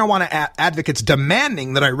medical marijuana advocates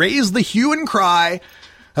demanding that I raise the hue and cry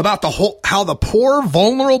about how the poor,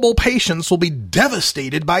 vulnerable patients will be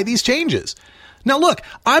devastated by these changes. Now look,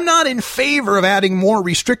 I'm not in favor of adding more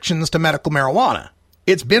restrictions to medical marijuana.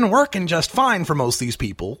 It's been working just fine for most of these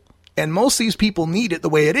people, and most of these people need it the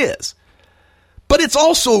way it is. But it's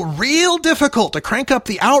also real difficult to crank up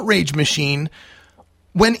the outrage machine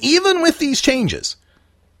when even with these changes,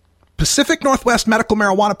 Pacific Northwest medical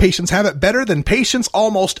marijuana patients have it better than patients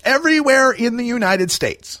almost everywhere in the United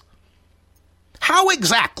States. How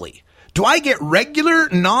exactly do I get regular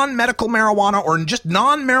non-medical marijuana or just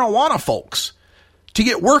non-marijuana folks to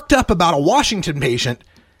get worked up about a Washington patient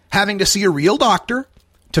having to see a real doctor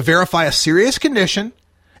to verify a serious condition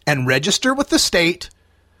and register with the state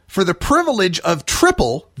for the privilege of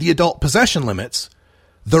triple the adult possession limits,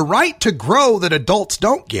 the right to grow that adults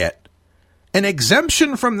don't get, an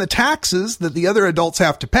exemption from the taxes that the other adults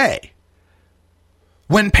have to pay,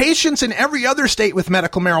 when patients in every other state with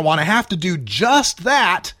medical marijuana have to do just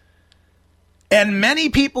that, and many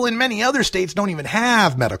people in many other states don't even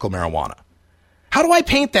have medical marijuana? How do I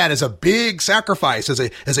paint that as a big sacrifice,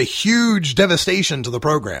 as a huge devastation to the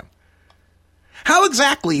program? How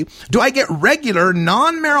exactly do I get regular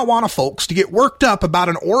non-marijuana folks to get worked up about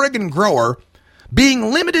an Oregon grower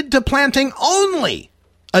being limited to planting only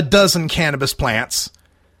a dozen cannabis plants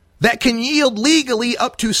that can yield legally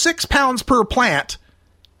up to 6 pounds per plant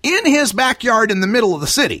in his backyard in the middle of the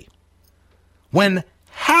city, when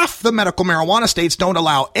half the medical marijuana states don't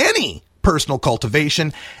allow any personal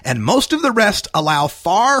cultivation, and most of the rest allow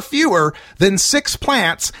far fewer than 6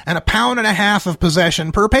 plants and 1.5 pounds of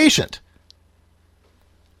possession per patient?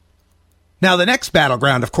 Now, the next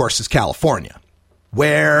battleground, of course, is California,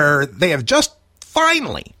 where they have just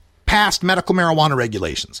finally passed medical marijuana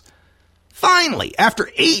regulations. Finally, after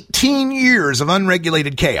 18 years of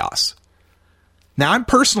unregulated chaos. Now, I'm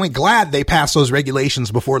personally glad they passed those regulations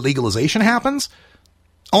before legalization happens,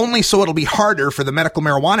 only so it'll be harder for the medical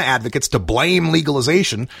marijuana advocates to blame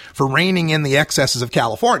legalization for reining in the excesses of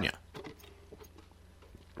California.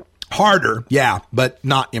 Harder, yeah, but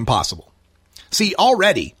not impossible. See,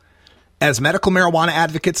 already, as medical marijuana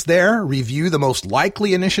advocates there review the most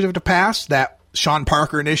likely initiative to pass, that Sean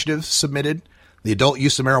Parker initiative submitted, the Adult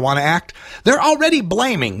Use of Marijuana Act, they're already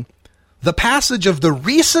blaming the passage of the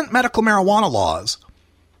recent medical marijuana laws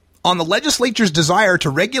on the legislature's desire to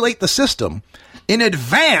regulate the system in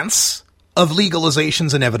advance of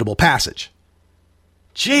legalization's inevitable passage.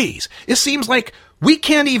 Jeez, it seems like we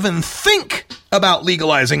can't even think about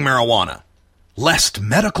legalizing marijuana, lest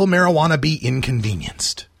medical marijuana be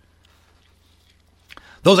inconvenienced.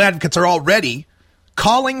 Those advocates are already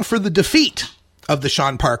calling for the defeat of the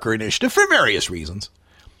Sean Parker initiative for various reasons.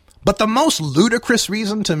 But the most ludicrous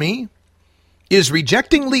reason to me is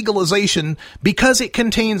rejecting legalization because it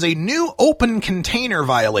contains a new open container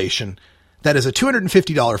violation that is a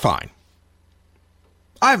 $250 fine.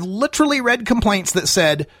 I've literally read complaints that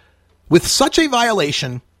said, with such a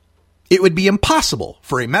violation, it would be impossible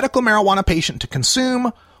for a medical marijuana patient to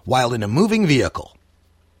consume while in a moving vehicle.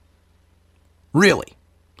 Really?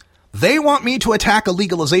 They want me to attack a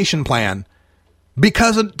legalization plan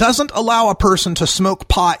because it doesn't allow a person to smoke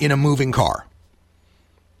pot in a moving car.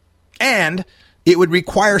 And it would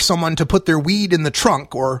require someone to put their weed in the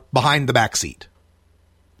trunk or behind the back seat.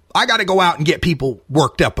 I got to go out and get people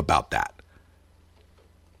worked up about that.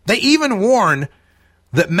 They even warn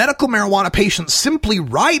that medical marijuana patients simply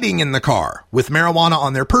riding in the car with marijuana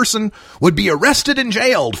on their person would be arrested and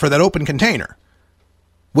jailed for that open container,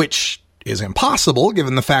 which is impossible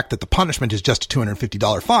given the fact that the punishment is just a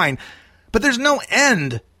 $250 fine. But there's no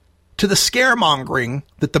end to the scaremongering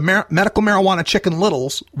that the medical marijuana chicken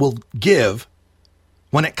littles will give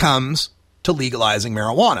when it comes to legalizing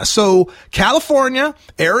marijuana. So California,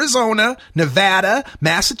 Arizona, Nevada,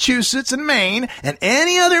 Massachusetts, and Maine, and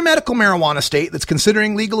any other medical marijuana state that's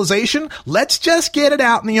considering legalization, let's just get it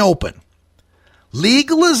out in the open.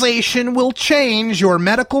 Legalization will change your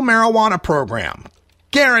medical marijuana program.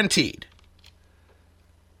 Guaranteed.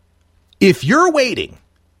 If you're waiting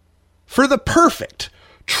for the perfect,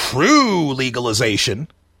 true legalization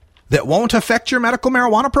that won't affect your medical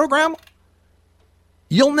marijuana program,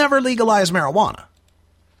 you'll never legalize marijuana.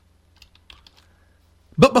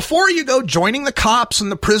 But before you go joining the cops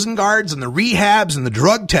and the prison guards and the rehabs and the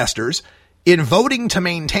drug testers in voting to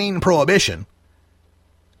maintain prohibition,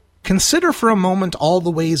 consider for a moment all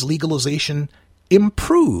the ways legalization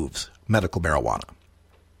improves medical marijuana.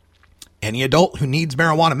 Any adult who needs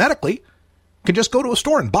marijuana medically can just go to a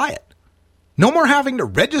store and buy it. No more having to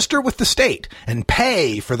register with the state and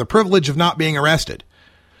pay for the privilege of not being arrested.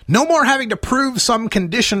 No more having to prove some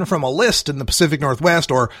condition from a list in the Pacific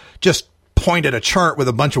Northwest or just point at a chart with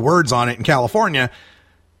a bunch of words on it in California.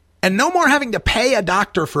 And no more having to pay a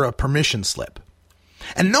doctor for a permission slip.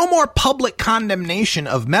 And no more public condemnation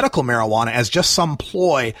of medical marijuana as just some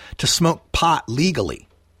ploy to smoke pot legally.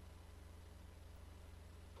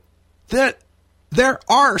 There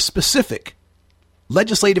are specific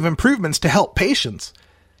legislative improvements to help patients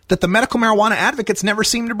that the medical marijuana advocates never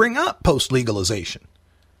seem to bring up post-legalization.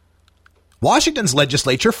 Washington's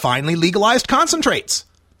legislature finally legalized concentrates.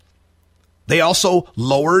 They also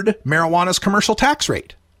lowered marijuana's commercial tax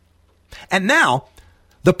rate. And now,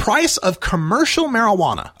 the price of commercial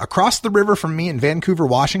marijuana across the river from me in Vancouver,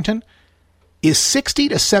 Washington, is $60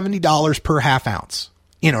 to $70 per half ounce.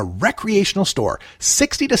 In a recreational store,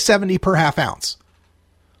 $60 to $70 per half ounce,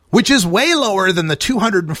 which is way lower than the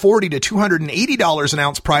 $240 to $280 an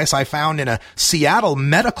ounce price I found in a Seattle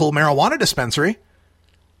medical marijuana dispensary.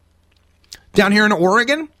 Down here in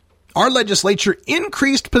Oregon, our legislature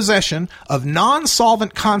increased possession of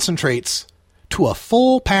non-solvent concentrates to a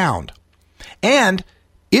full pound and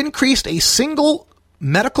increased a single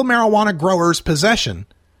medical marijuana grower's possession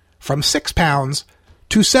from 6 pounds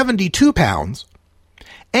to 72 pounds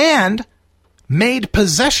and made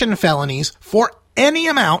possession felonies for any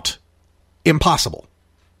amount impossible.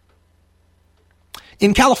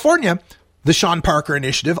 In California, the Sean Parker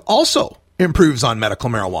initiative also improves on medical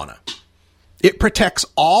marijuana. It protects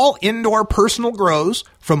all indoor personal grows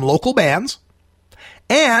from local bans,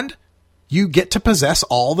 and you get to possess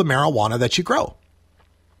all the marijuana that you grow.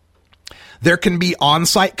 There can be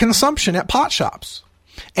on-site consumption at pot shops,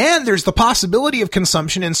 and there's the possibility of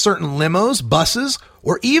consumption in certain limos, buses,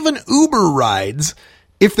 or even Uber rides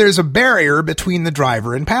if there's a barrier between the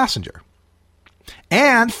driver and passenger.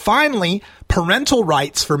 And finally, parental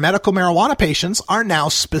rights for medical marijuana patients are now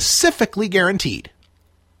specifically guaranteed.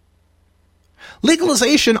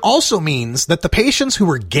 Legalization also means that the patients who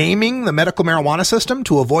were gaming the medical marijuana system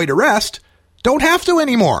to avoid arrest don't have to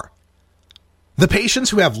anymore. The patients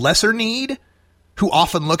who have lesser need, who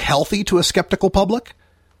often look healthy to a skeptical public,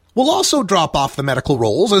 will also drop off the medical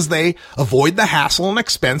rolls as they avoid the hassle and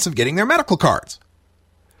expense of getting their medical cards.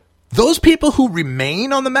 Those people who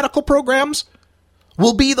remain on the medical programs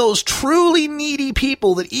will be those truly needy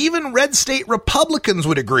people that even red state Republicans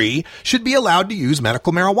would agree should be allowed to use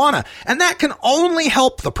medical marijuana. And that can only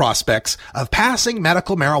help the prospects of passing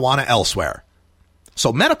medical marijuana elsewhere.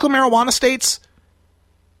 So medical marijuana states,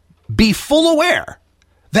 be full aware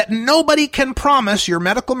that nobody can promise your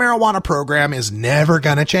medical marijuana program is never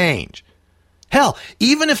going to change. Hell,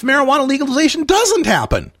 even if marijuana legalization doesn't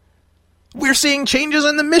happen, we're seeing changes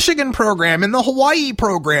in the Michigan program, in the Hawaii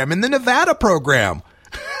program, in the Nevada program.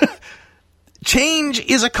 Change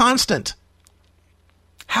is a constant.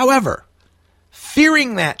 However,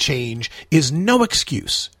 fearing that change is no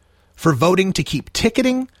excuse for voting to keep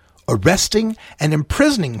ticketing, arresting, and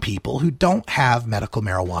imprisoning people who don't have medical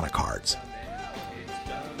marijuana cards.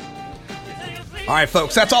 All right,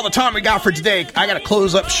 folks, that's all the time we got for today. I got to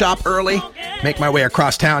close up shop early, make my way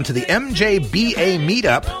across town to the MJBA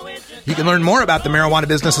meetup. You can learn more about the Marijuana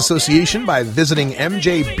Business Association by visiting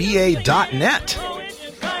mjba.net.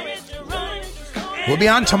 We'll be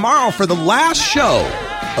on tomorrow for the last show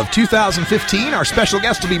of 2015. Our special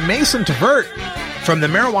guest will be Mason Tvert from the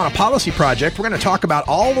Marijuana Policy Project. We're going to talk about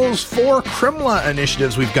all those 4 CRMLA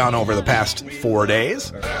initiatives we've gone over the past 4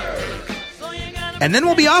 days. And then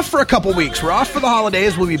we'll be off for a couple weeks. We're off for the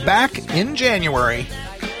holidays. We'll be back in January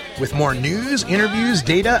with more news, interviews,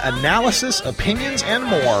 data, analysis, opinions, and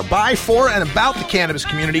more by, for, and about the cannabis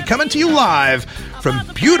community, coming to you live from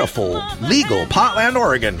beautiful, legal Portland,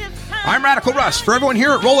 Oregon. I'm Radical Russ. For everyone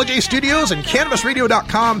here at Rolla J Studios and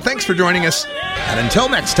CannabisRadio.com, thanks for joining us. And until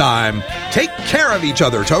next time, take care of each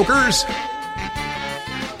other, tokers.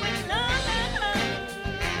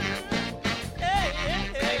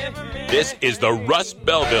 This is the Russ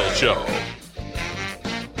Belville Show.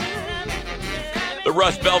 The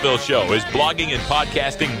Russ Belville Show is blogging and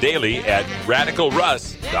podcasting daily at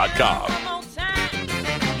RadicalRuss.com.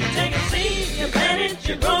 You take a seed, you plant it,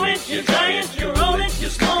 you grow it, you dry it, you roll it, you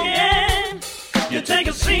smoke it. You take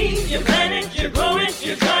a seed, you plant it, you grow it,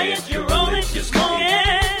 you dry it, you roll it, you smoke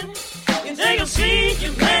it. You take a seed,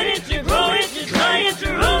 you plant it, you grow it, you dry it,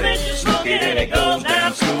 you roll it, you smoke it, and it goes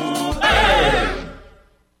down smooth. Hey!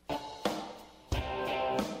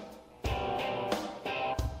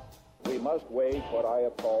 Must wage what I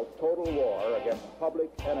have called total war against public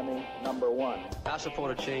enemy number 1. I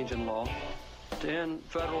support a change in law to end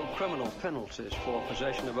federal criminal penalties for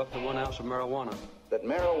possession of up to 1 ounce of marijuana. That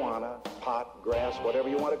marijuana, pot, grass, whatever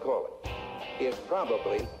you want to call it, is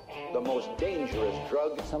probably the most dangerous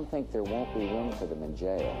drug. Some think there won't be room for them in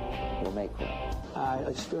jail. We'll make room. I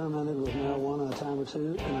experimented with marijuana a time or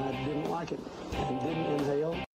two, and I didn't like it, and didn't inhale.